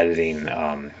I'm editing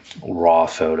raw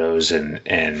photos,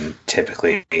 and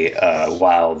typically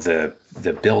while the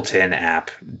built-in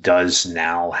app does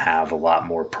now have a lot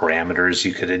more parameters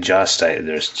you could adjust,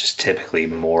 there's just typically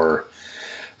more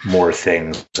more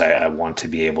things I want to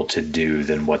be able to do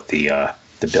than what the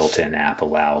built-in app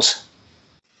allows.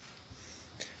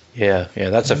 Yeah,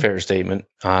 that's a fair statement.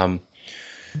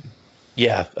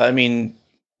 Yeah, I mean,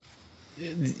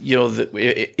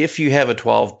 if you have a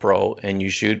 12 Pro and you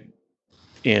shoot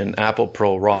in Apple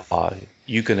Pro RAW,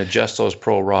 you can adjust those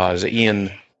Pro RAWs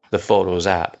in the Photos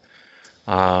app.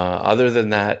 Other than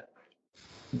that,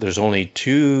 there's only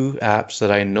two apps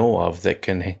that I know of that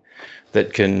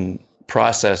can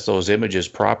process those images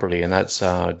properly, and that's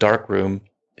Darkroom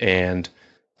and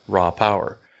Raw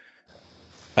Power.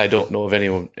 I don't know of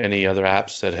any other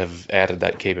apps that have added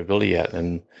that capability yet.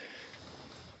 And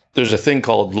there's a thing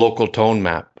called local tone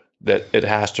map that it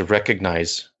has to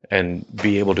recognize and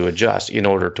be able to adjust in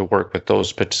order to work with those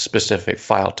specific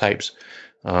file types.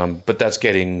 But that's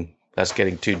getting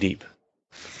too deep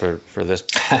for this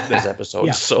episode.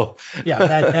 Yeah. So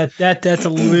that's a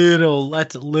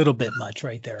little bit much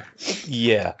right there.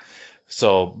 Yeah.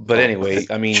 So, but anyway,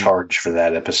 I mean, charge for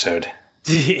that episode.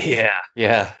 Yeah.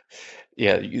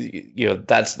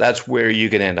 That's where you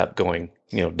can end up going,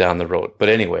 down the road. But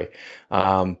anyway,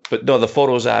 but no, the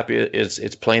Photos app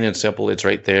it's plain and simple. It's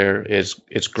right there.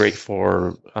 It's great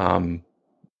for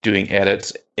doing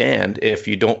edits. And if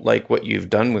you don't like what you've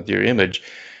done with your image,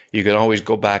 you can always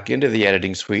go back into the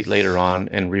editing suite later on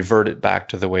and revert it back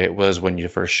to the way it was when you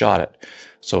first shot it.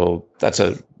 So that's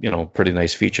a pretty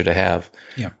nice feature to have.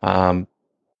 Yeah.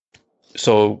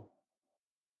 So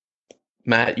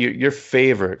Matt, your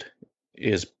favorite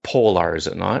is Polar, is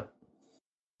it not?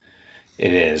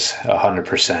 It is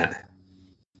 100%.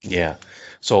 Yeah.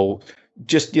 So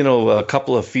just, a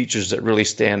couple of features that really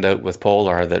stand out with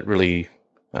Polar that really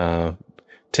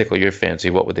tickle your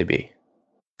fancy. What would they be?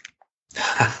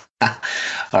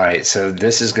 All right. So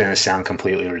this is going to sound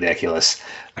completely ridiculous.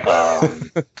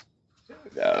 Actually,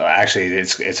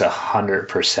 it's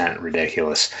 100%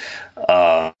 ridiculous.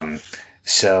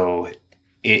 So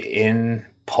in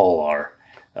Polar,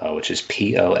 which is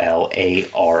Polarr,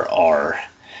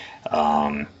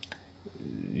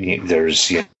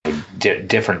 there's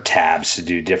different tabs to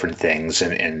do different things,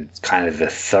 and kind of the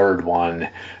third one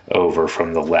over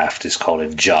from the left is called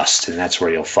Adjust, and that's where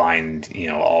you'll find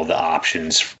all the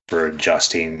options for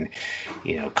adjusting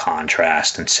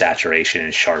contrast and saturation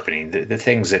and sharpening, the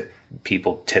things that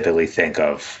people typically think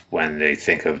of when they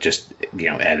think of just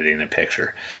editing a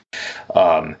picture.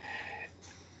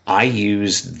 I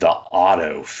use the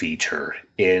auto feature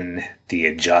in the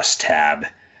Adjust tab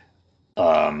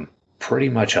pretty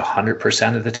much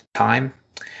 100% of the time,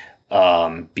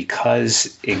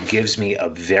 because it gives me a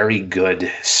very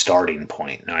good starting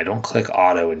point. Now, I don't click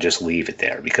auto and just leave it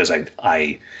there because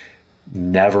I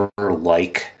never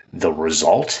like the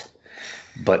result,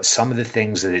 but some of the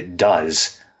things that it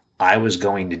does, I was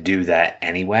going to do that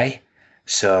anyway.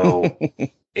 So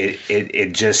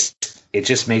it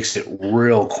just makes it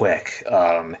real quick.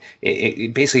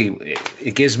 It basically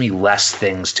gives me less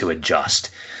things to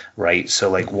adjust, right? So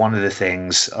like one of the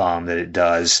things that it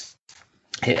does,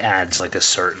 it adds like a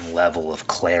certain level of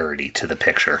clarity to the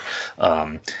picture,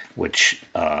 which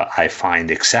I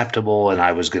find acceptable, and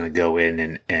I was going to go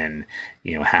in and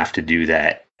have to do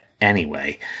that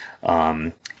anyway.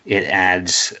 It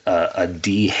adds a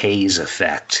dehaze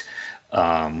effect,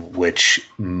 which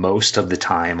most of the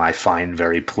time I find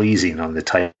very pleasing on the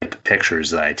type of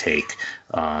pictures that I take.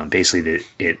 Basically,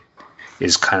 it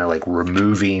is kind of like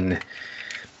removing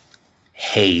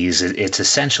haze. It's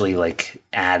essentially like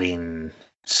adding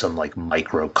some like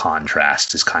micro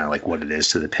contrast is kind of like what it is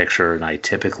to the picture, and I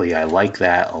like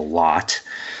that a lot.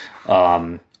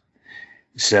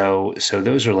 So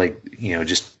those are like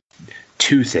just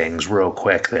two things real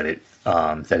quick that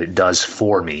it does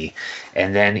for me.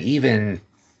 And then even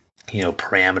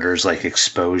parameters like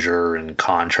exposure and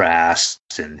contrast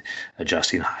and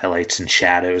adjusting highlights and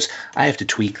shadows, I have to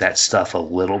tweak that stuff a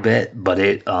little bit, but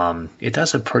it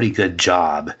does a pretty good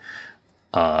job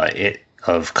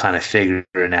of kind of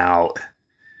figuring out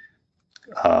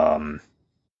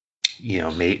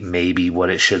maybe what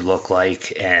it should look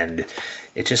like, and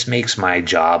it just makes my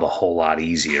job a whole lot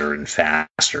easier and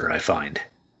faster, I find.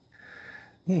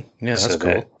 Yeah, that's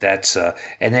cool. That's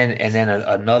and then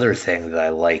another thing that I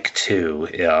like too.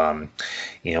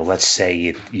 Let's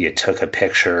say you took a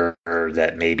picture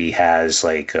that maybe has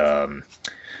like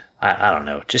I don't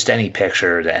know, just any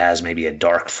picture that has maybe a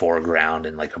dark foreground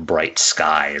and like a bright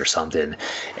sky or something,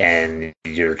 and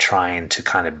you're trying to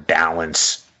kind of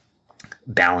balance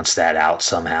that out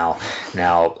somehow.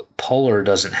 Now, Polar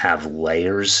doesn't have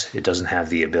layers. It doesn't have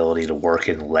the ability to work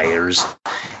in layers.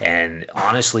 And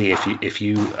honestly, if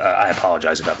you I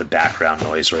apologize about the background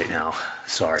noise right now.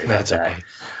 Sorry about that.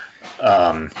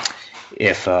 Okay.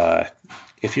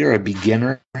 if you're a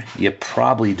beginner, you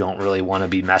probably don't really want to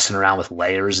be messing around with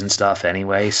layers and stuff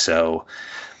anyway. So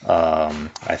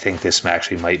I think this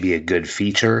actually might be a good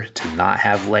feature to not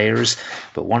have layers.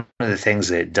 But one of the things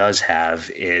that it does have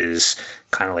is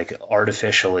kind of like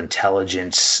artificial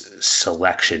intelligence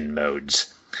selection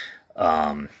modes.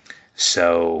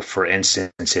 So, for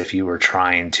instance, if you were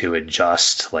trying to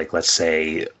adjust, like, let's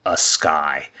say, a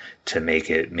sky to make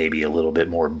it maybe a little bit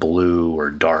more blue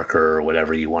or darker or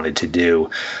whatever you wanted to do,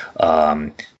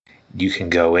 you can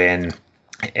go in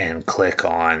and click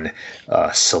on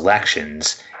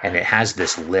selections, and it has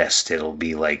this list. It'll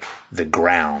be like the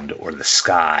ground or the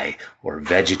sky or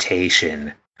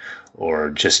vegetation or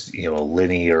just a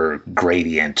linear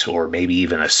gradient or maybe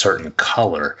even a certain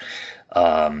color.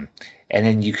 And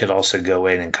then you could also go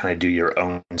in and kind of do your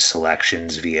own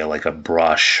selections via like a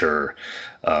brush or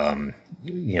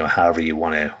however you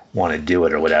want to do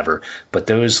it or whatever. But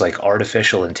those like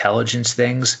artificial intelligence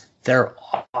things, they're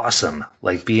awesome.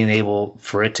 Like being able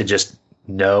for it to just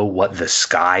know what the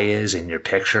sky is in your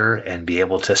picture and be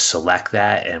able to select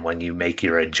that. And when you make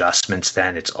your adjustments,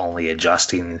 then it's only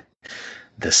adjusting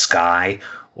the sky,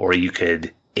 or you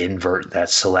could invert that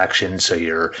selection so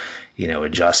you're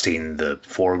adjusting the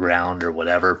foreground or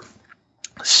whatever.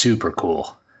 Super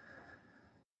cool.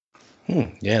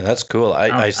 Yeah, that's cool.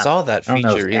 I saw that I don't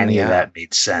know feature if in any the of app. that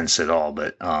made sense at all,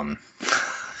 but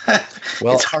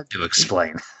Well, it's hard to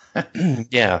explain.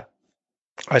 yeah,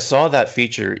 I saw that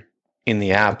feature in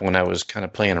the app when I was kind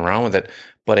of playing around with it,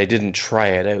 but I didn't try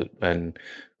it out. And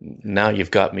now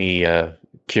you've got me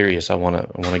curious. I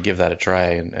want to give that a try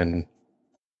and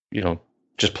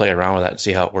just play around with that and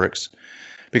see how it works.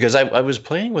 Because I was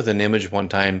playing with an image one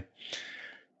time,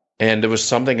 and there was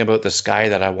something about the sky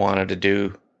that I wanted to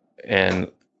do,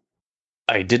 and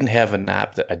I didn't have an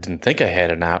app that I didn't think I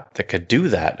had an app that could do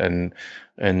that. And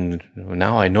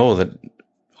now I know that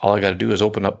all I got to do is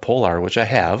open up Polar, which I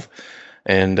have,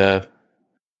 and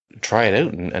try it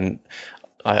out. And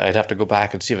I'd have to go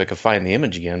back and see if I could find the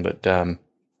image again.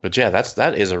 But yeah,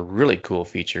 that is a really cool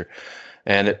feature,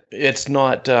 and it's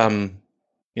not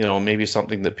maybe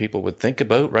something that people would think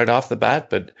about right off the bat,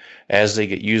 but as they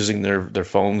get using their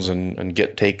phones and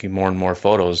get taking more and more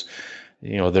photos,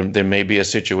 there may be a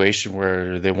situation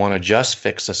where they want to just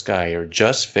fix the sky or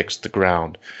just fix the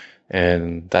ground,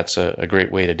 and that's a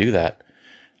great way to do that.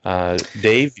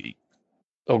 Dave,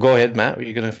 go ahead, Matt. Are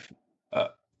you gonna?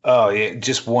 Oh, yeah.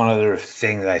 Just one other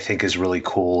thing that I think is really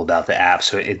cool about the app.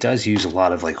 So it does use a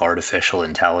lot of like artificial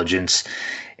intelligence.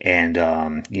 And,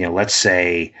 let's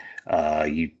say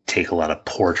you take a lot of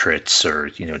portraits or,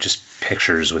 just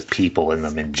pictures with people in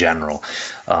them in general.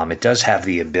 It does have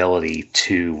the ability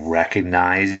to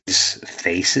recognize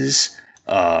faces.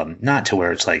 Not to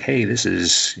where it's like, hey, this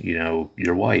is,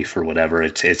 your wife or whatever.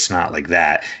 It's not like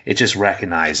that. It just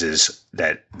recognizes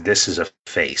that this is a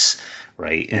face,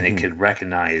 right? And it could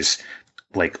recognize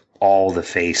like all the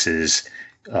faces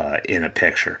in a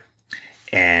picture,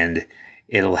 and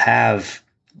it'll have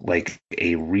like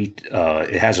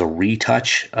it has a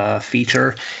retouch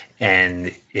feature,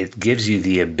 and it gives you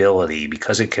the ability,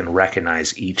 because it can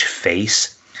recognize each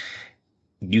face,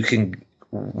 you can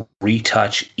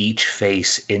retouch each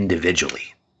face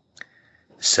individually.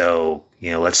 So,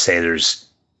 let's say there's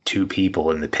two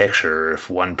people in the picture. If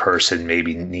one person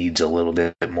maybe needs a little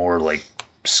bit more like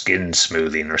skin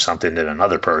smoothing or something than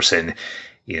another person,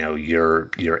 your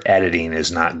editing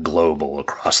is not global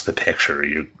across the picture.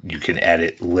 You can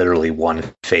edit literally one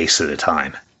face at a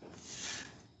time.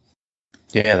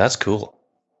 Yeah, that's cool.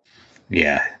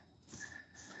 Yeah.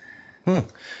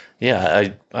 Yeah,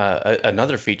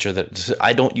 another feature that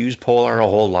I don't use Polar a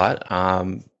whole lot.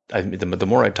 The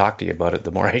more I talk to you about it,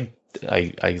 the more I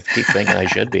keep thinking I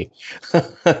should be.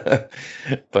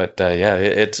 But yeah,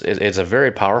 it's a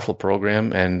very powerful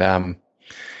program. And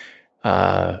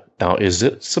now, is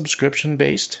it subscription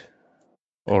based,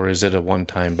 or is it a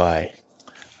one-time buy?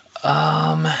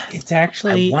 It's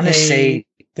actually I want to say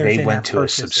they went to a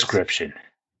purchases. subscription.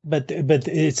 But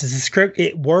it's a script.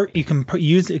 It work. You can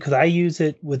use it because I use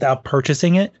it without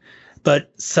purchasing it.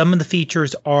 But some of the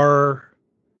features are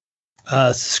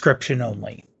subscription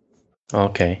only.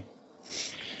 Okay.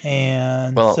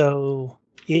 And so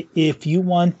if you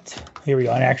want, here we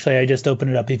go. And actually, I just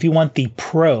opened it up. If you want the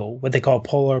Pro, what they call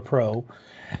Polar Pro,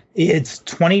 it's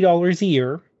 $20 a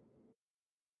year,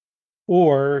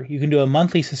 or you can do a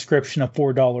monthly subscription of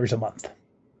 $4 a month.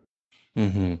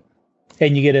 Mm-hmm.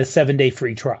 And you get a 7-day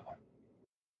free trial.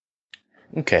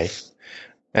 Okay.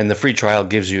 And the free trial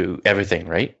gives you everything,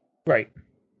 right? Right.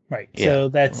 Right. Yeah. So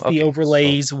that's the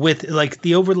overlays with like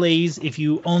the overlays. If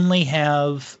you only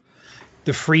have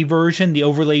the free version, the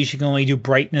overlays, you can only do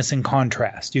brightness and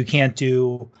contrast. You can't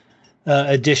do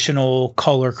additional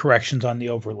color corrections on the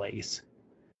overlays.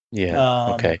 Yeah.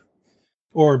 Um, Okay.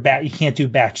 or you can't do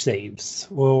batch saves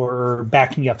or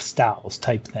backing up styles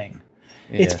type thing.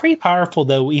 It's Yeah. pretty powerful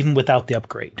though, even without the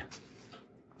upgrade.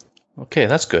 Okay,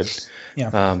 that's good.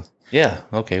 Yeah. Yeah.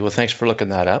 Okay. Well, thanks for looking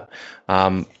that up.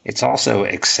 It's also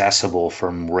accessible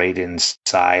from right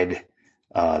inside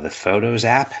the Photos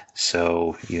app.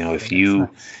 So Oh, that's nice.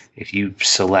 if you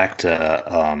select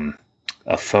a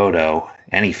photo,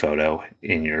 any photo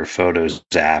in your Photos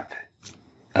app,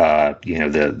 um,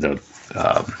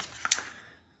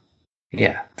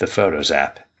 the Photos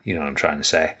app. You know what I'm trying to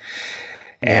say.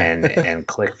 Yeah. And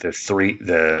click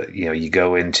you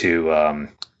go into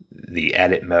the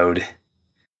edit mode.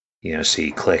 So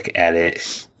you click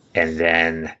edit, and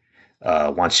then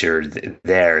once you're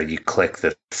there, you click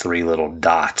the three little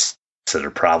dots that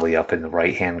are probably up in the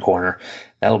right hand corner.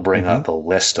 That'll bring Hmm. up a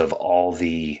list of all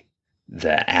the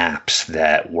apps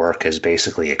that work as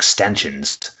basically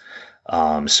extensions.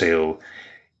 So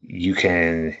you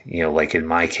can, like in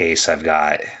my case, I've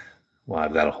got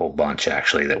a whole bunch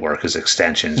actually that work as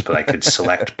extensions, but I could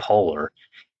select Polar,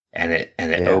 and it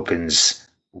Yeah. opens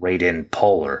right in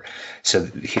Polar. So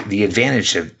the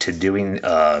advantage to doing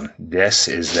this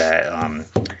is that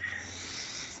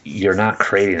you're not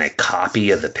creating a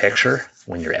copy of the picture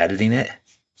when you're editing it.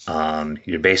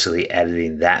 You're basically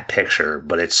editing that picture,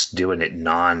 but it's doing it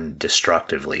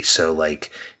non-destructively. So,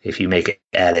 like, if you make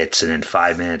edits and then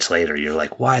 5 minutes later you're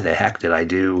like, "Why the heck did I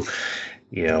do?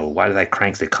 Why did I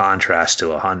crank the contrast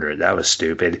to 100? That was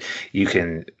stupid." You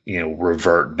can,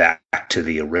 revert back to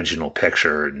the original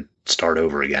picture and start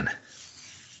over again.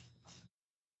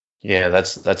 Yeah.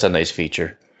 That's a nice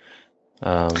feature.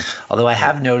 Although I Yeah.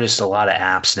 have noticed a lot of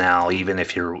apps now, even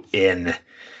if you're in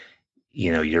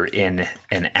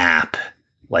an app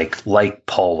like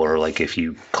Polar, like if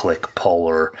you click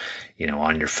Polar,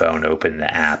 on your phone, open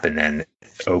the app and then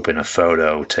open a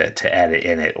photo to edit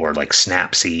in it, or like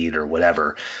Snapseed or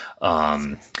whatever,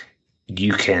 um,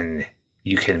 you can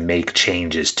make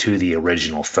changes to the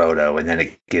original photo, and then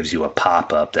it gives you a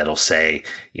pop-up that'll say,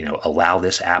 allow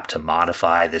this app to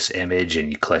modify this image,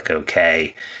 and you click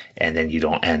OK, and then you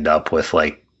don't end up with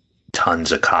like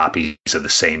tons of copies of the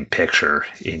same picture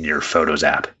in your Photos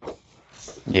app.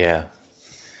 Yeah.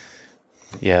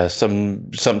 Yeah.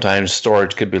 Sometimes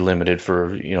storage could be limited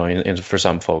for for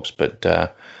some folks, but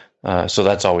so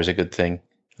that's always a good thing.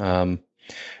 Um,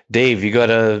 Dave, you got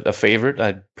a favorite?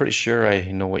 I'm pretty sure I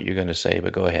know what you're going to say,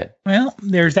 but go ahead. Well,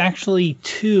 there's actually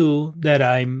two that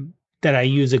I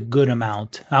use a good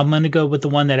amount. I'm going to go with the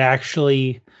one that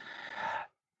actually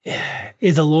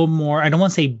is a little more, I don't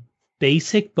want to say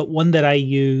basic, but one that I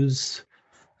use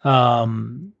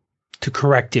um, to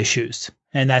correct issues,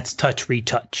 and that's Touch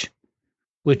Retouch,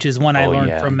 which is one I Oh learned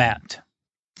yeah. from Matt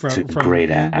It's a from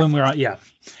great app. when we were on. Yeah,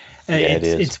 Yeah, it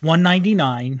is. it's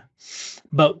 $1.99,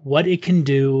 but what it can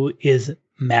do is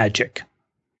magic.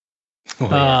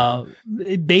 Oh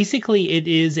yeah. Basically, it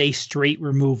is a straight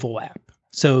removal app.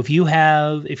 So if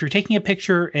you're taking a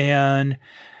picture and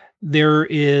there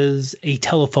is a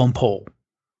telephone pole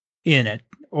in it,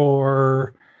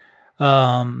 or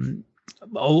um,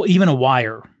 even a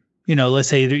wire. Let's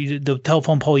say the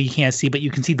telephone pole you can't see, but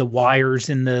you can see the wires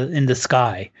in the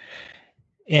sky.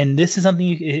 And this is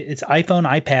something it's iPhone,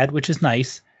 iPad, which is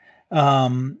nice.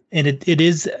 And it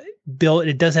is built.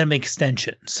 It does have an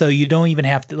extension, so you don't even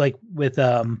have to, like with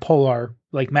Polar,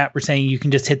 like Matt was saying, you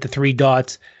can just hit the three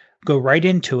dots, go right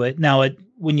into it. Now,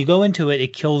 when you go into it,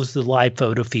 it kills the live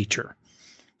photo feature,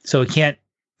 so it can't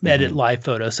edit Hmm. live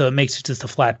photo. So it makes it just a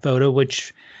flat photo,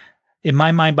 which in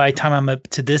my mind, by the time I'm up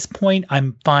to this point,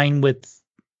 I'm fine with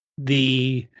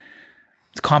the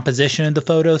composition of the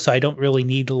photo, so I don't really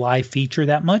need the live feature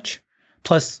that much.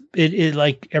 Plus, it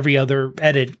like every other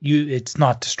edit, it's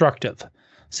not destructive,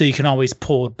 so you can always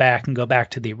pull it back and go back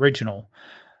to the original.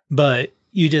 But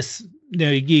you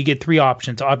get three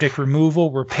options: object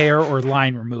removal, repair, or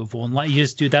line removal. And you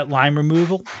just do that line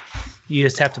removal. You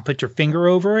just have to put your finger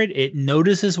over it. It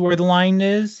notices where the line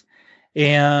is,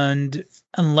 and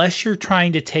unless you're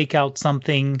trying to take out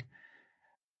something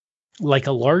like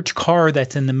a large car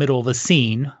that's in the middle of a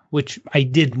scene, which I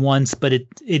did once, but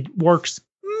it works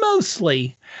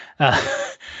mostly. Uh,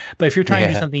 but if you're trying to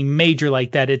do Yeah. something major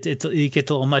like that, it gets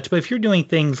a little much. But if you're doing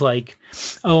things like,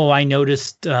 oh, I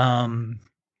noticed an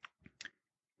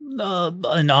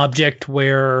object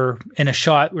where in a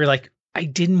shot where like I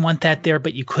didn't want that there,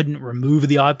 but you couldn't remove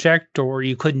the object or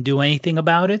you couldn't do anything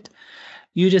about it,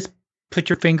 you just put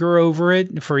your finger over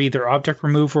it for either object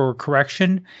removal or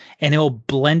correction, and it'll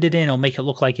blend it in. It'll make it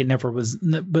look like it was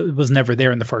never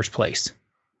there in the first place.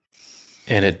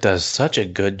 And it does such a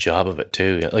good job of it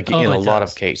too. Like Oh, in a it lot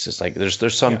does. of cases, like there's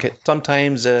some Yeah.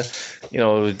 sometimes it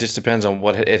just depends on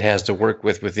what it has to work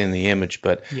with within the image.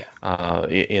 But Yeah.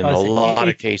 in I a was saying, lot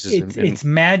of cases, it's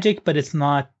magic, but it's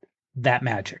not that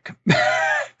magic.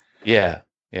 yeah,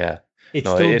 yeah, It's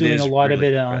no, still it doing a is lot of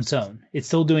really it on its impressive. own. It's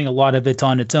still doing a lot of it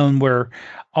on its own, where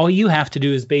all you have to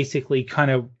do is basically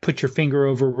kind of put your finger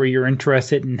over where you're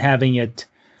interested in having it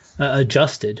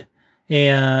adjusted,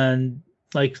 and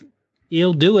like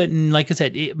you'll do it. And like I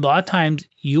said, a lot of times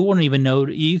you won't even know.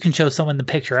 You can show someone the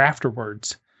picture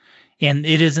afterwards, and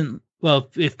it isn't. Well,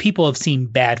 if people have seen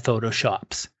bad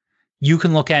photoshops, you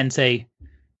can look at it and say,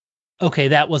 okay,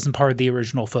 that wasn't part of the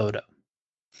original photo.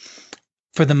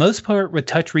 For the most part, with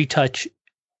touch retouch,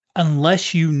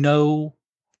 unless you know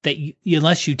that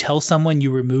unless you tell someone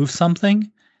you remove something,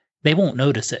 they won't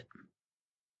notice it.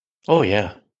 Oh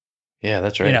yeah, yeah,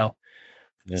 that's You right. know,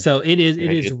 Yeah, so it yeah, is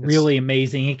it's really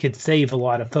amazing. It could save a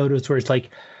lot of photos where it's like,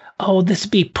 oh, this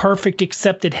would be perfect,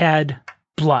 except it had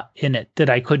blot in it that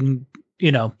I couldn't.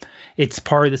 It's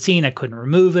part of the scene. I couldn't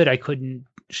remove it. I couldn't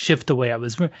shift the way I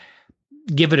was.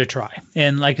 Give it a try.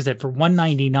 And like I said, for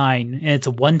 $199, and it's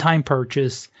a one-time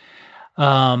purchase.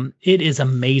 It is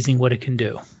amazing what it can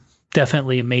do.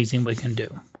 Definitely amazing what it can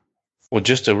do. well,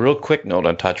 just a real quick note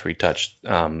on touch retouch.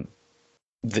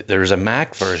 There's a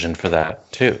Mac version for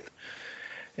that too,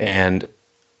 and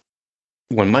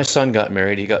when my son got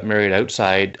married, he got married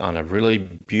outside on a really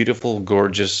beautiful,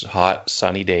 gorgeous, hot,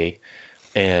 sunny day.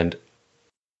 And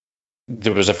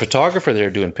there was a photographer there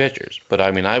doing pictures, but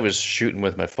I mean, I was shooting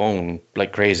with my phone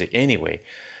like crazy anyway.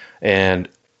 And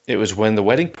it was when the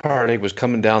wedding party was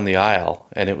coming down the aisle,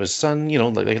 and it was sun,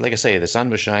 like I say, the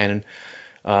sun was shining.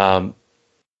 Um,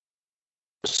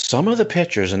 some of the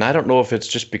pictures, and I don't know if it's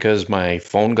just because my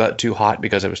phone got too hot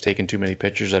because I was taking too many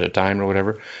pictures at a time or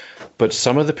whatever, but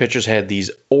some of the pictures had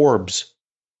these orbs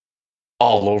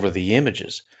all over the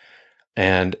images.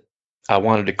 And I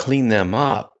wanted to clean them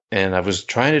up, and I was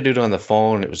trying to do it on the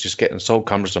phone. It was just getting so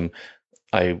cumbersome.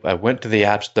 I went to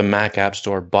the Mac App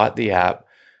Store, bought the app,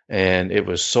 and it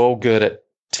was so good at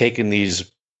taking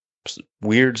these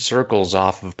weird circles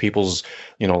off of people's,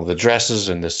 the dresses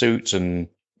and the suits and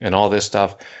all this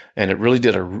stuff. And it really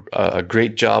did a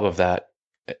great job of that.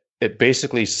 It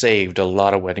basically saved a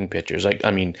lot of wedding pictures.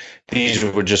 I mean, these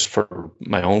were just for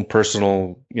my own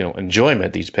personal,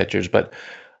 enjoyment, these pictures, but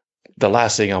the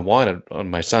last thing I wanted on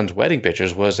my son's wedding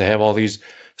pictures was to have all these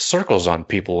circles on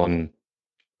people, and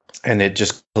it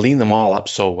just cleaned them all up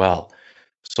so well.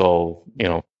 So,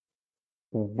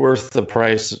 worth the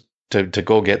price to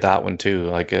go get that one too.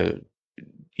 Like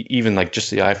even like just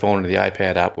the iPhone or the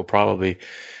iPad app will probably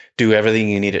do everything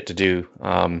you need it to do.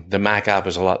 The Mac app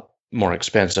is a lot more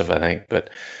expensive, I think, but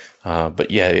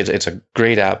yeah, it's a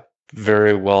great app,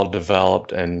 very well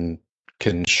developed, and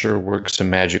can sure work some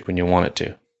magic when you want it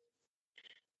to.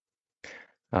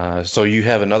 So you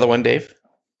have another one, Dave?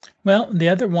 Well, the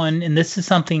other one, and this is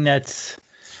something that's,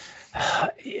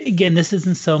 again, this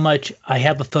isn't so much I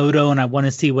have a photo and I want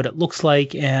to see what it looks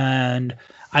like and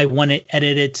I want it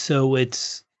edited so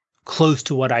it's close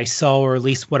to what I saw, or at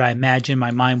least what I imagine in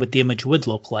my mind what the image would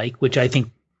look like, which I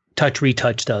think Touch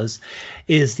Retouch does,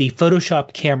 is the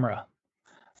Photoshop camera.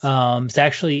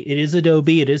 It is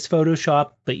Adobe, it is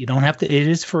Photoshop, but you don't have to, it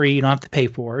is free, you don't have to pay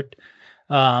for it.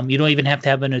 You don't even have to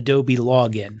have an Adobe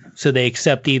login. So they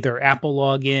accept either Apple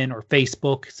login or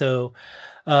Facebook. So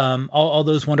all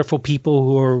those wonderful people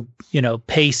who are,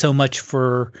 pay so much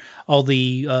for all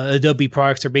the Adobe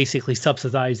products are basically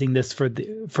subsidizing this for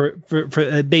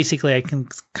basically, I can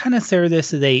kind of say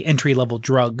this as a entry level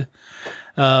drug.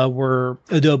 Where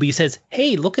Adobe says,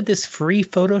 hey, look at this free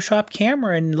Photoshop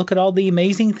camera and look at all the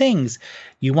amazing things.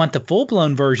 You want the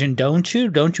full-blown version, don't you?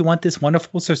 Don't you want this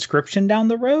wonderful subscription down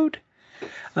the road?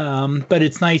 But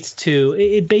it's nice to,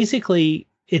 it basically,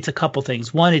 it's a couple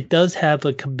things. One, it does have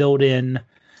a built-in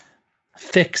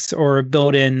fix or a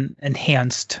built-in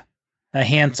enhancement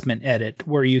edit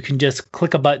where you can just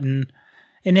click a button,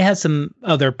 and it has some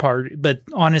other part, but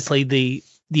honestly, the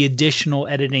additional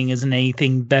editing isn't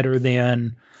anything better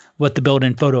than what the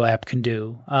built-in photo app can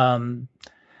do.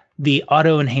 The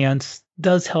auto enhance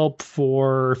does help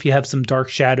for if you have some dark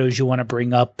shadows you want to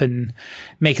bring up and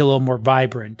make it a little more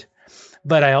vibrant.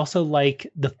 But I also like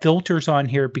the filters on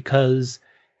here, because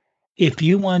if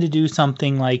you want to do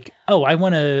something like, oh, I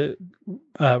want to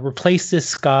replace this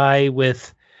sky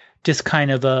with just kind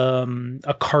of a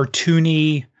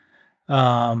cartoony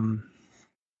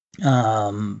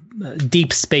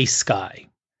deep space sky,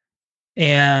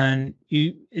 and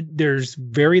there's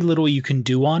very little you can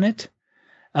do on it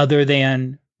other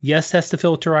than, yes, that's the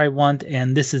filter I want,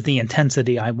 and this is the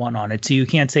intensity I want on it. So you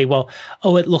can't say, well,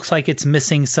 oh, it looks like it's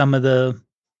missing some of the,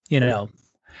 you know.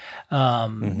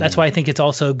 That's Hmm. why I think it's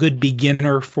also a good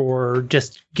beginner for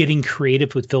just getting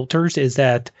creative with filters, is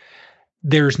that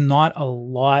there's not a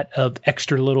lot of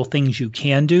extra little things you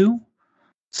can do.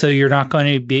 So you're not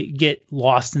going to get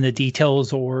lost in the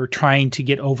details or trying to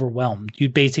get overwhelmed. You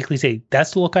basically say,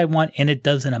 that's the look I want, and it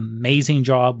does an amazing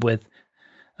job with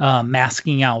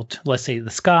masking out, let's say, the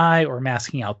sky, or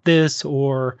masking out this,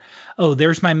 or, oh,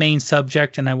 there's my main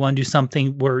subject and I want to do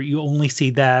something where you only see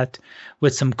that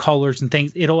with some colors and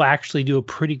things. It'll actually do a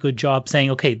pretty good job saying,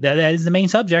 okay, that is the main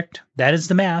subject, that is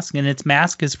the mask, and its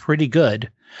mask is pretty good.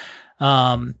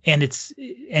 And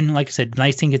like I said,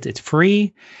 nice thing is it's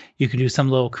free. You can do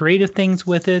some little creative things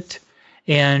with it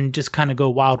and just kind of go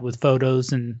wild with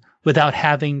photos, and without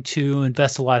having to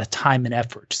invest a lot of time and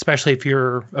effort, especially if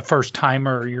you're a first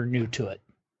timer or you're new to it.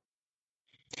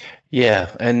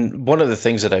 Yeah, and one of the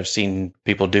things that I've seen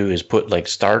people do is put like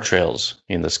star trails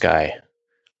in the sky.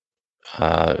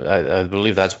 I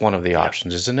believe that's one of the Yeah,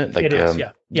 options, isn't it? it Like, is.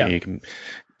 Yeah. Yeah. you can,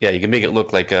 yeah, you can make it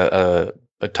look like a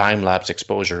time lapse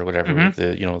exposure or whatever, Hmm. with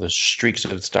the streaks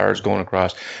of stars going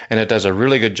across, and it does a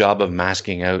really good job of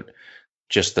masking out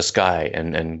just the sky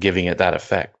and giving it that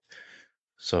effect.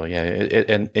 So yeah,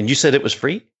 and you said it was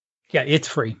free? Yeah, it's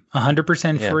free,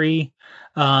 100% Yeah. free.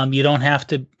 You don't have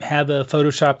to have a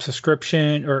Photoshop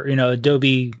subscription or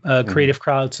Adobe Hmm. Creative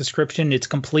Cloud subscription. It's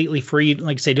completely free.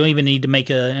 Like I say, don't even need to make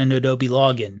an Adobe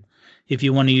login. If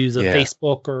you want to use a Yeah.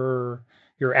 Facebook or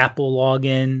your Apple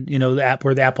login, the app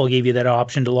where the Apple gave you that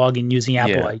option to log in using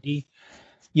Apple Yeah. ID,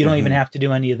 you don't even Hmm. have to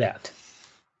do any of that.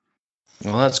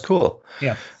 Well, that's cool.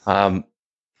 Yeah. Um,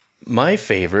 my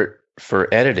favorite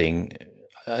for editing,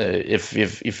 if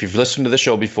you've listened to the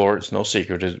show before, it's no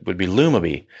secret, it would be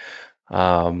Lumabee.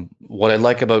 What I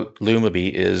like about Lumabee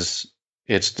is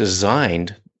it's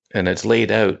designed and it's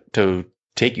laid out to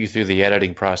take you through the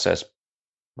editing process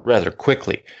rather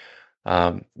quickly.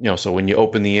 So when you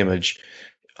open the image,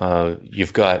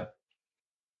 you've got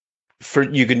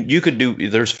you could do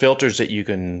there's filters that you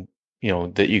can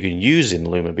use in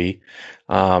Lumabee.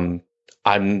 Um,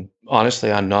 I'm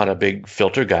not a big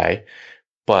filter guy,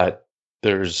 but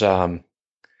there's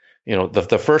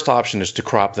the first option is to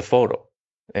crop the photo,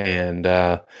 and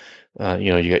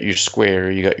you got your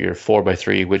square, you got your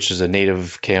 4:3, which is a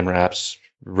native camera app's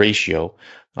ratio.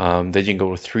 Then you can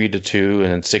go 3:2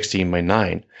 and then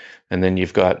 16:9, and then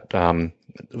you've got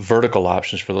vertical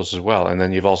options for those as well, and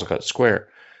then you've also got square.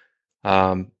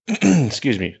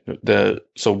 Excuse me.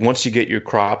 So once you get your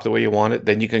crop the way you want it,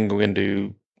 then you can go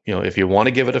into, if you want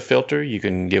to give it a filter, you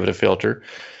can give it a filter.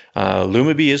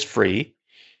 Lumabee is free,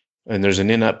 and there's an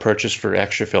in-app purchase for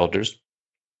extra filters.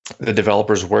 The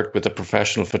developers worked with a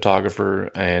professional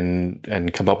photographer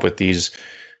and come up with these,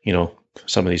 you know,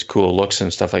 some of these cool looks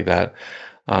and stuff like that.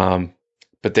 Um,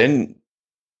 but then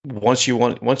once you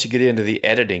get into the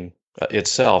editing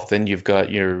itself, then you've got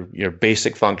your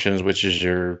basic functions, which is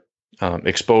your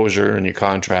exposure and your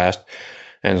contrast,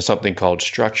 and something called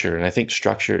structure. And I think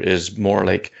structure is more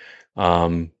like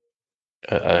um,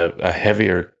 a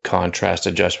heavier contrast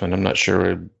adjustment. I'm not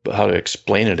sure how to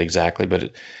explain it exactly, but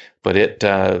it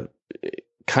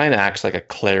kind of acts like a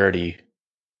clarity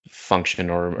function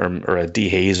or a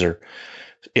dehazer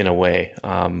in a way.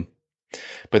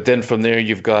 But then from there,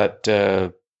 you've got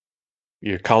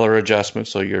your color adjustments,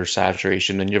 so your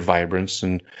saturation and your vibrance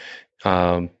and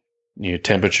um, your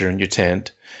temperature and your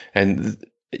tint. And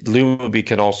Lumibee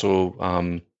can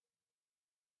also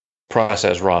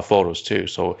process raw photos too.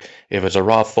 So if it's a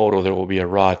raw photo, there will be a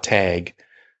raw tag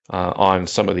on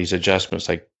some of these adjustments,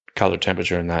 like color,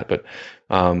 temperature, and that. But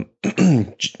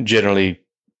generally,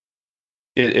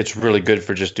 it's really good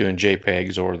for just doing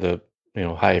JPEGs or the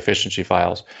high efficiency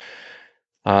files.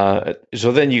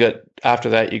 So then you got after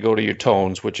that you go to your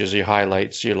tones, which is your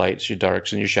highlights, your lights, your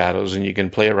darks, and your shadows, and you can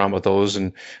play around with those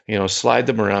and slide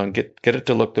them around, get it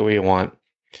to look the way you want.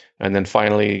 And then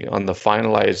finally, on the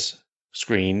finalize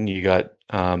screen, you got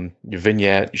your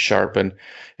vignette, sharpen,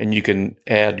 and you can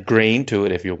add grain to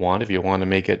it if you want. If you want to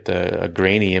make it a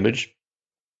grainy image,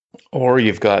 or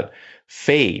you've got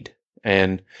fade,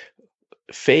 and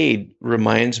fade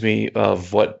reminds me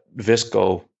of what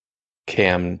Visco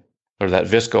Cam or that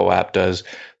Visco app does.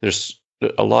 There's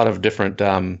a lot of different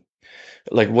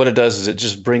like what it does is it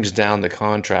just brings down the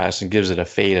contrast and gives it a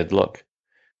faded look.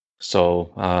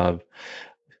 So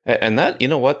and that,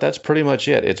 that's pretty much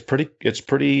it. It's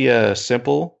pretty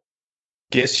simple.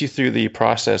 Gets you through the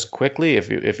process quickly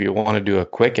if you want to do a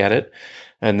quick edit.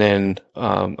 And then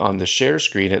on the share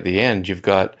screen at the end, you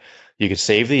can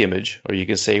save the image or you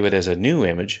can save it as a new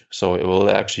image. So it will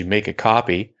actually make a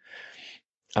copy.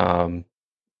 Um,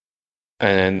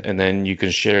 and then you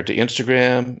can share it to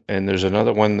Instagram. And there's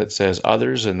another one that says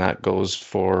others, and that goes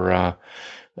for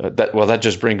that. Well, that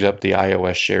just brings up the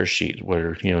iOS share sheet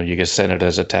where, you can send it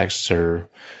as a text or,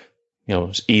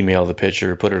 email the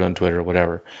picture, put it on Twitter, or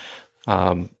whatever.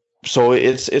 So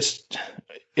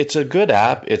it's a good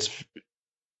app. It's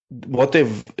what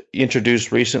they've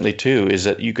introduced recently too is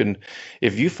that you can,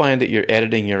 if you find that you're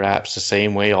editing your apps the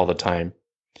same way all the time,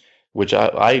 which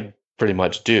I pretty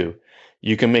much do,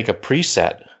 you can make a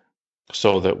preset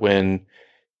so that when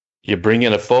you bring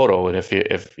in a photo, and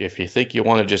if you think you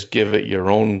want to just give it your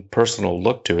own personal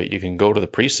look to it, you can go to the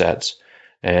presets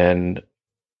and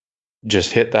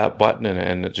just hit that button,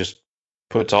 and it just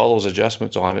puts all those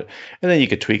adjustments on it, and then you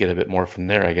could tweak it a bit more from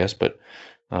there, I guess. But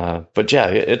yeah,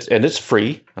 it's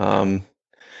free. Nice,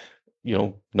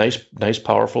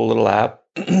 powerful little app,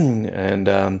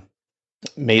 and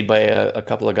made by a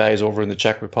couple of guys over in the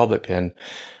Czech Republic, and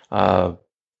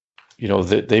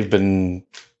they've been.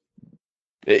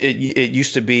 It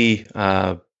used to be.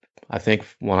 I think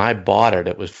when I bought it,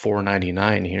 it was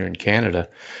 $4.99 here in Canada.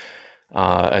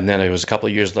 And then it was a couple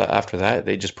of years after that,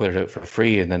 they just put it out for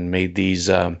free and then made these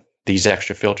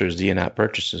extra filters, the in-app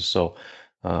purchases. So,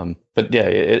 but yeah,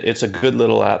 it's a good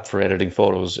little app for editing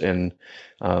photos. And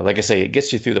like I say, it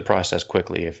gets you through the process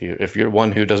quickly. If you're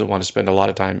one who doesn't want to spend a lot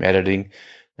of time editing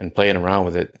and playing around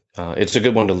with it, it's a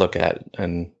good one to look at.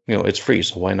 And, it's free,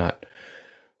 so why not?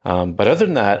 But other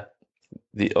than that,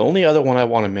 the only other one I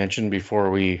want to mention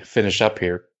before we finish up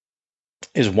here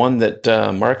is one that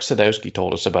Mark Sadowski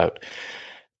told us about,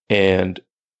 and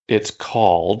it's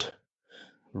called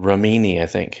Ramini, I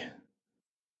think.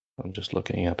 I'm just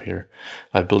looking up here.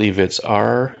 I believe it's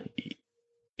REM.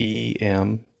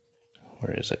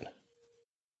 Where is it?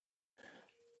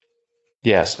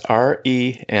 Yes,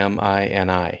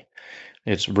 REMINI.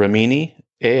 It's Ramini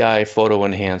AI Photo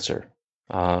Enhancer,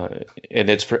 and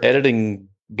it's for editing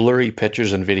blurry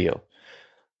pictures and video.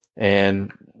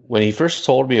 And when he first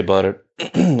told me about it,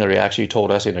 or he actually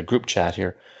told us in a group chat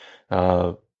here,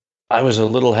 I was a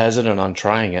little hesitant on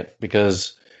trying it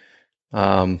because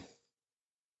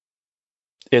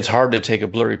it's hard to take a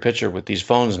blurry picture with these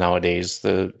phones nowadays.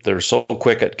 They're so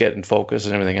quick at getting focus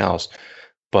and everything else.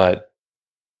 But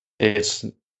it's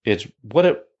what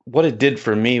it did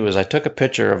for me was I took a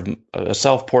picture of a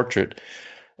self-portrait,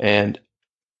 and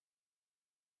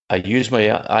I used my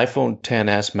iPhone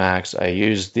XS Max. I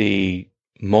used the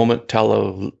Moment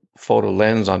telephoto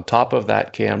lens on top of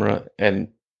that camera, and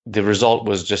the result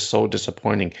was just so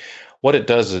disappointing. What it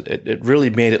does is it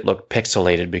really made it look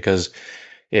pixelated because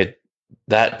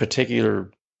that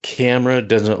particular camera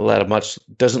doesn't let much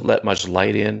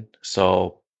light in,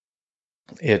 so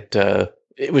it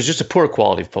was just a poor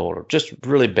quality photo, just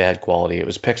really bad quality. It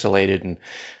was pixelated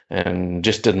and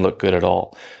just didn't look good at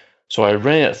all. So I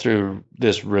ran it through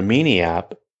this Ramini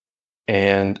app,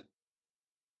 and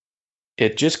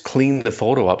it just cleaned the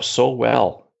photo up so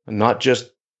well. Not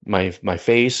just my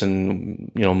face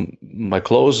and my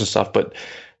clothes and stuff, but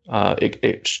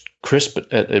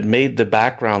it made the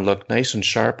background look nice and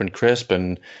sharp and crisp,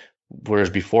 and whereas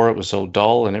before it was so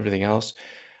dull and everything else.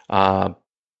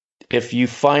 If you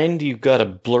find you've got a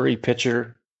blurry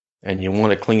picture and you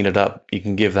want to clean it up, you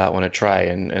can give that one a try,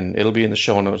 and it'll be in the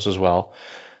show notes as well.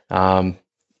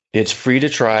 It's free to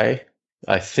try.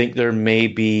 I think there may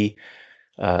be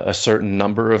a certain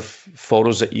number of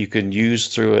photos that you can use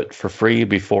through it for free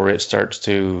before it starts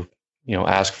to,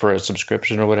 ask for a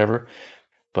subscription or whatever.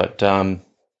 But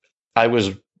I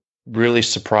was really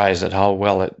surprised at how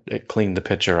well it cleaned the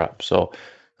picture up. So,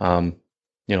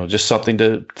 just something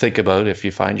to think about if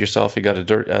you find yourself you got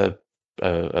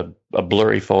a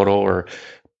blurry photo or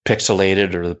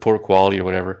pixelated or the poor quality or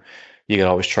whatever. You can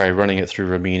always try running it through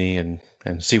Ramini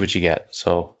and see what you get.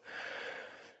 So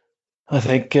I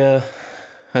think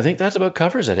that's about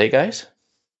covers it, hey guys?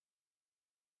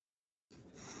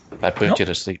 I put you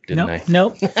to sleep, didn't I?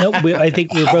 Nope. I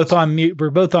think we're both on mute.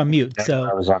 We're both on mute. So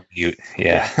I was on mute.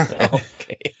 Yeah.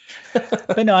 Okay.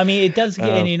 But no, I mean it does.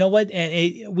 And you know what?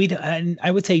 And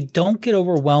I would say don't get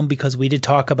overwhelmed because we did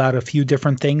talk about a few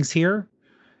different things here.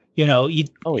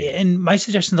 And my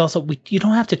suggestion is also you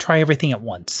don't have to try everything at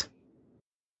once.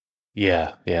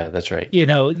 Yeah, that's right.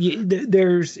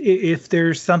 If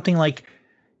there's something like,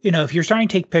 if you're starting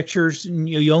to take pictures, and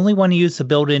you only want to use the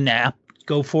built-in app,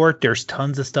 go for it. There's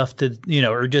tons of stuff to,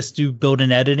 or just do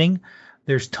built-in editing.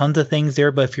 There's tons of things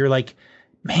there. But if you're like,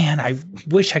 man, I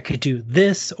wish I could do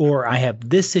this, or I have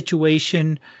this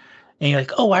situation, and you're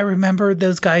like, oh, I remember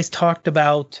those guys talked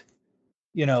about,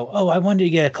 oh, I wanted to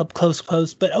get a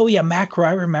close, but oh yeah, macro.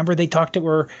 I remember they talked to,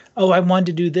 or oh, I wanted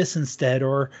to do this instead,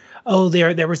 or oh,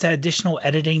 there was that additional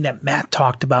editing that Matt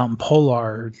talked about in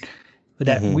Polar, with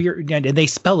that Hmm. weird, and they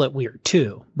spell it weird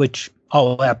too, which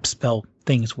all apps spell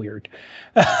things weird.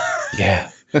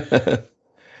 Yeah.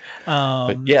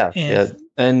 But yeah, And yeah.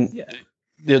 And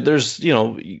yeah, there's,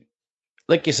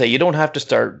 like you say, you don't have to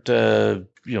start,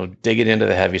 digging into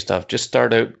the heavy stuff. Just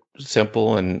start out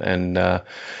simple and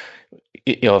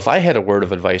if I had a word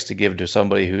of advice to give to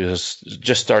somebody who is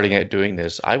just starting out doing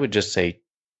this, I would just say,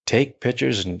 take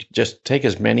pictures and just take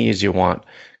as many as you want.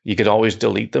 You could always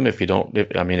delete them if you don't.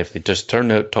 If they just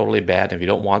turn out totally bad, if you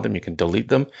don't want them, you can delete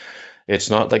them. It's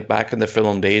not like back in the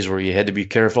film days where you had to be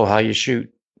careful how you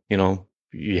shoot.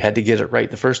 You had to get it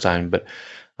right the first time. But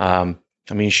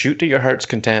shoot to your heart's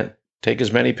content. Take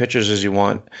as many pictures as you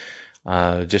want.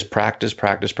 Just practice,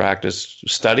 practice, practice.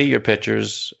 Study your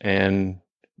pictures, and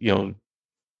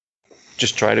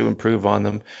just try to improve on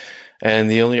them. And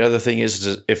the only other thing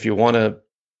is if you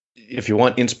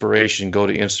want inspiration, go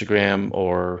to Instagram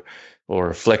or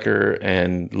Flickr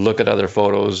and look at other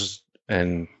photos,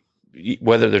 and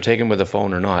whether they're taken with a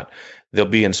phone or not, they'll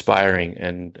be inspiring.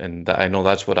 And I know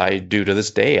that's what I do to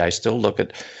this day. I still look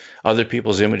at other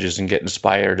people's images and get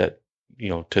inspired at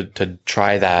to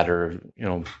try that, or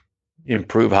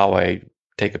improve how I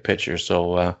take a picture.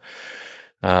 So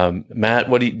Matt,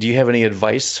 what do you have any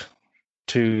advice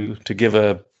to give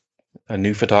a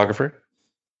new photographer?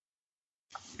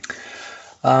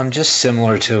 Just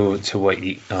similar to what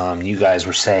you guys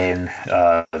were saying.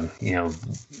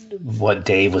 What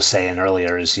Dave was saying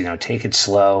earlier is, take it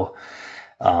slow,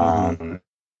 Hmm. um,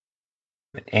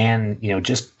 and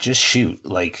just shoot.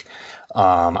 Like,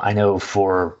 I know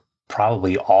for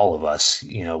probably all of us,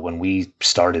 when we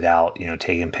started out,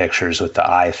 taking pictures with the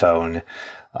iPhone.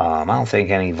 I don't think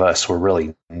any of us were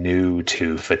really new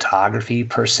to photography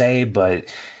per se,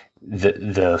 but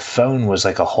the phone was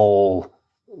like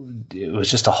it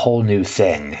was just a whole new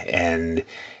thing. And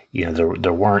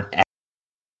there weren't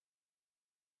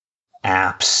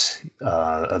apps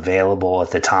available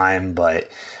at the time, but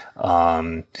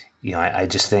I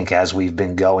just think as we've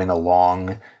been going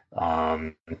along,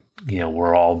 um,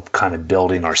 we're all kind of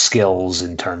building our skills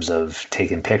in terms of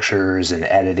taking pictures and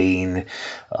editing.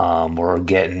 We're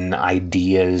getting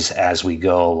ideas as we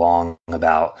go along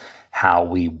about how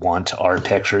we want our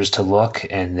pictures to look,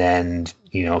 and then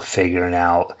figuring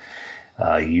out,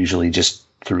 usually just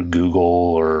through Google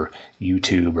or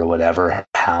YouTube or whatever,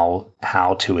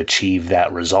 how to achieve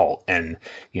that result. And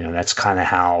that's kind of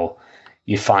how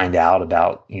you find out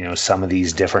about some of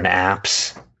these different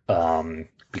apps,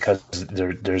 because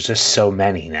there's just so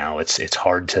many now. It's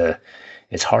hard to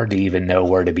even know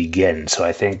where to begin. So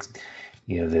I think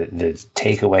the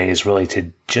takeaway is really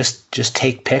to just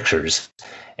take pictures,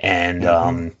 and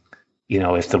Hmm.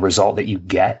 if the result that you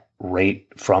get right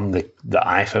from the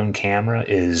iPhone camera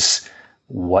is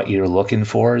what you're looking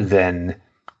for, then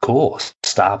cool,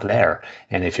 stop there.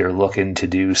 And if you're looking to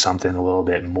do something a little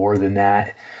bit more than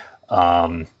that,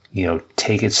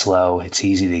 take it slow. It's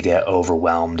easy to get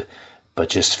overwhelmed, but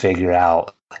just figure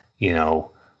out,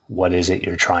 what is it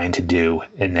you're trying to do,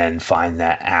 and then find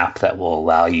that app that will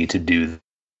allow you to do.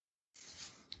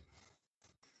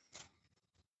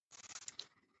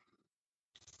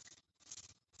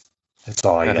 That's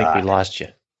all I I think we got. lost you.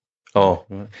 Oh,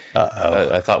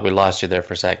 Uh-oh. I thought we lost you there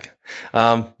for a sec.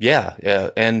 Yeah, yeah,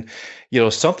 and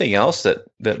something else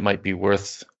that might be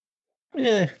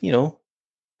eh, you know,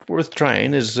 worth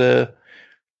trying is go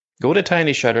to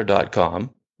tinyshutter.com,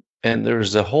 and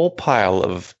there's a whole pile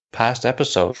of past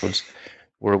episodes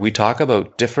where we talk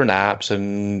about different apps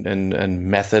and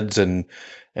methods and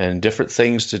different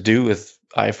things to do with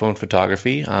iPhone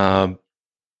photography.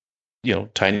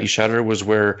 Tiny Shutter was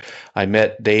where I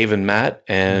met Dave and Matt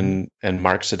Mm-hmm. and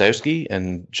Mark Sadowski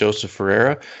and Joseph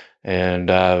Ferreira, and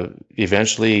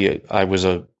eventually I was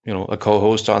a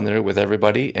co-host on there with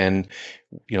everybody, and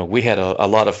we had a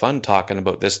lot of fun talking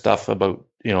about this stuff, about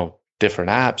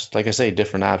different apps, like I say,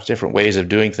 different apps, different ways of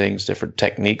doing things, different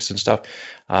techniques and stuff,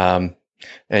 um,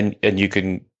 and you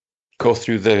can go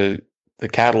through the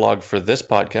catalog for this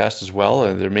podcast as well,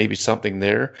 and there may be something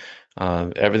there.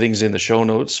 Everything's in the show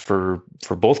notes for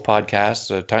both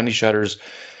podcasts. Tiny Shutter's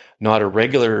not a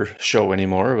regular show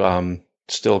anymore.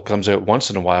 Still comes out once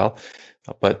in a while,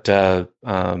 but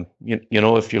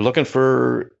if you're looking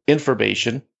for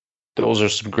information, those are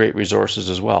some great resources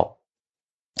as well.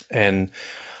 And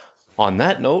on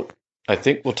that note, I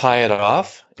think we'll tie it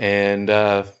off, and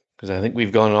because I think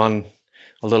we've gone on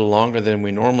a little longer than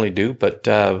we normally do, but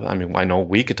I mean, I know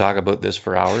we could talk about this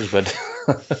for hours, but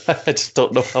I just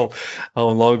don't know how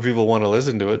long people want to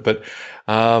listen to it. But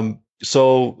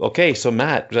so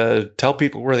Matt, tell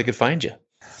people where they could find you.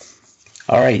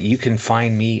 All right, you can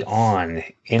find me on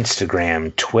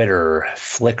Instagram, Twitter,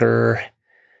 Flickr.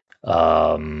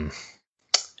 I'm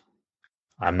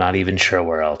not even sure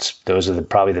where else. Those are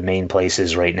probably the main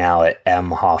places right now at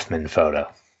M Hoffman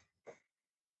Photo.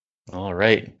 All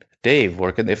right. Dave,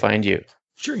 where can they find you?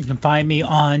 Sure, you can find me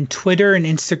on Twitter and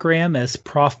Instagram as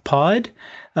Prof Pod.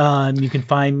 You can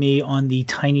find me on the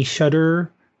Tiny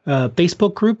Shutter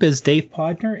Facebook group as Dave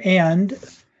Podner. And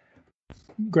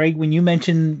Greg, when you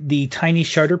mentioned the Tiny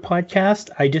Shutter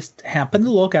podcast, I just happened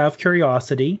to look out of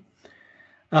curiosity.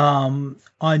 On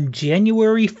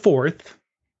January 4th,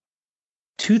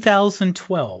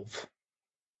 2012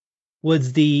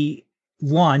 was the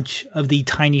launch of the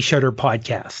Tiny Shutter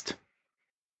podcast.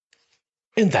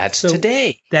 And that's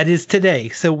today. That is today.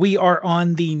 So we are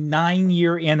on the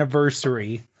 9-year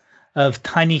anniversary of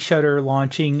Tiny Shutter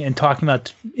launching and talking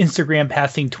about Instagram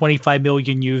passing 25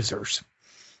 million users.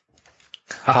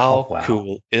 How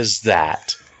cool is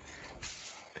that?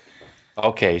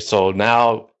 Okay, so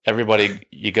now everybody,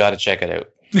 you got to check it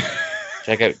out.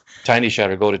 Check out Tiny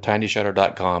Shutter. Go to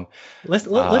tinyshutter.com.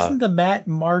 Listen to Matt,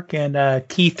 Mark, and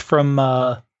Keith from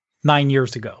 9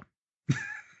 years ago.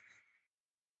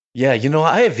 Yeah,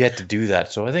 I have yet to do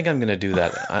that, so I think I'm going to do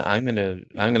that. I'm gonna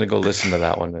go listen to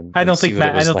that one. And I don't think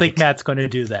Matt's going to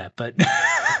do that, but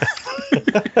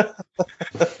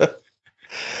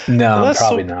no, well,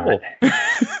 probably not.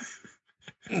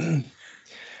 Well,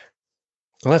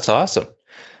 that's awesome.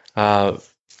 And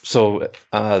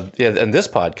this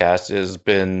podcast has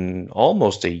been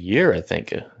almost a year, I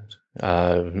think.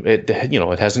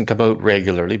 It hasn't come out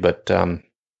regularly, but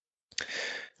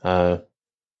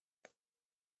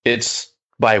it's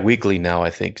bi-weekly now, I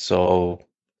think. So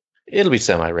it'll be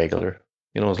semi-regular,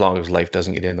 as long as life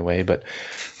doesn't get in the way. But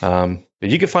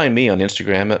you can find me on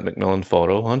Instagram at Macmillan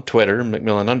Photo, on Twitter,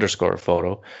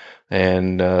 Macmillan_photo.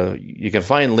 And you can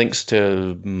find links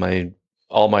to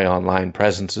all my online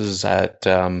presences at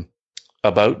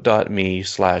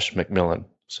about.me/Macmillan.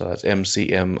 So that's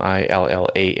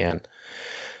MCMILLAN.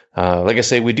 Like I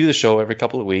say, we do the show every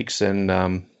couple of weeks, and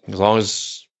as long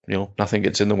as nothing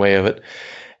gets in the way of it.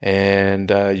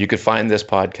 And you can find this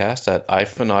podcast at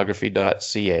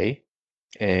iphonography.ca,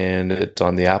 and it's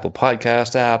on the Apple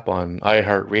Podcast app, on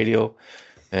iHeartRadio,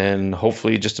 and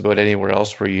hopefully just about anywhere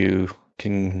else where you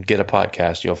can get a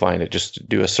podcast, you'll find it. Just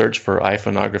do a search for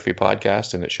iPhonography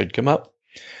Podcast, and it should come up.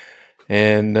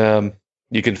 And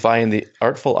you can find the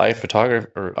Artful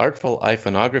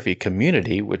iPhonography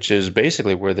community, which is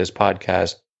basically where this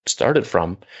podcast started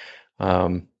from.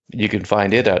 You can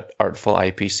find it at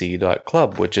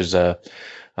artfulipc.club, which is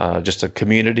just a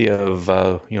community of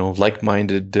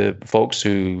like-minded folks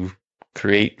who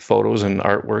create photos and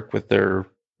artwork with their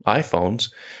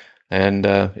iPhones, and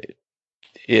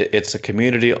it's a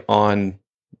community on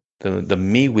the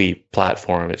MeWe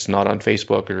platform. It's not on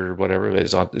Facebook or whatever.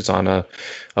 It's on a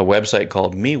website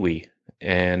called MeWe,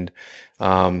 and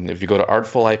if you go to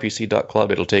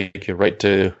artfulipc.club, it'll take you right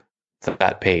to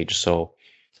that page. So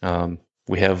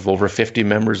we have over 50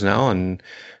 members now, and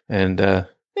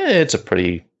it's a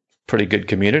pretty good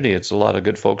community. It's a lot of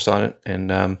good folks on it,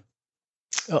 and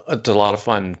it's a lot of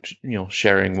fun,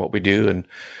 sharing what we do,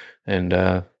 and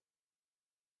I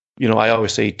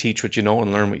always say, teach what you know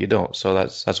and learn what you don't. So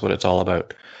that's what it's all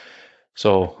about.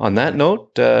 So on that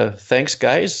note, thanks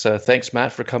guys. Thanks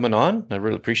Matt for coming on. I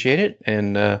really appreciate it.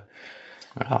 And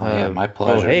my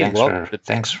pleasure.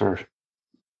 Thanks for.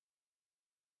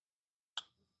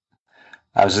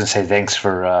 I was going to say thanks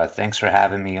for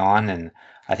having me on, and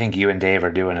I think you and Dave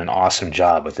are doing an awesome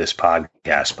job with this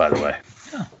podcast, by the way.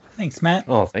 Oh, thanks, Matt.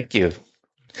 Oh, thank you.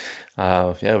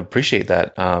 Appreciate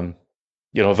that.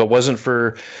 If it wasn't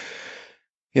for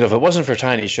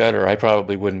Tiny Shutter, I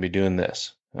probably wouldn't be doing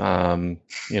this. Getting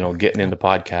into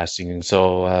podcasting, and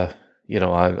so I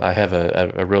have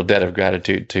a real debt of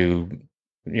gratitude to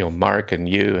Mark and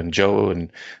you and Joe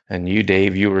and you,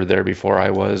 Dave. You were there before I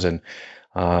was, and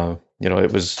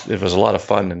it was a lot of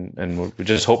fun, and we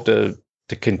just hope to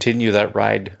continue that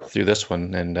ride through this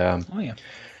one. And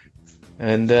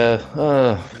And,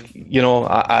 I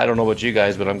don't know about you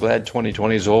guys, but I'm glad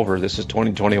 2020 is over. This is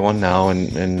 2021 now,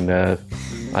 and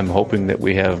I'm hoping that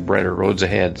we have brighter roads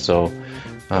ahead. So,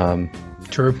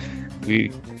 true.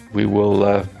 We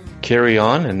will carry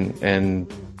on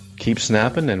and keep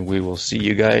snapping, and we will see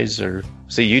you guys, or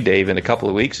see you, Dave, in a couple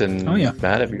of weeks. And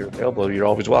Matt, if you're available, you're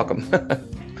always welcome.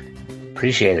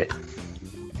 Appreciate it.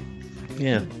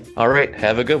 Yeah. All right.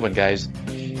 Have a good one, guys.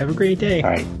 Have a great day.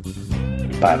 All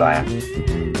right.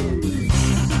 Bye-bye.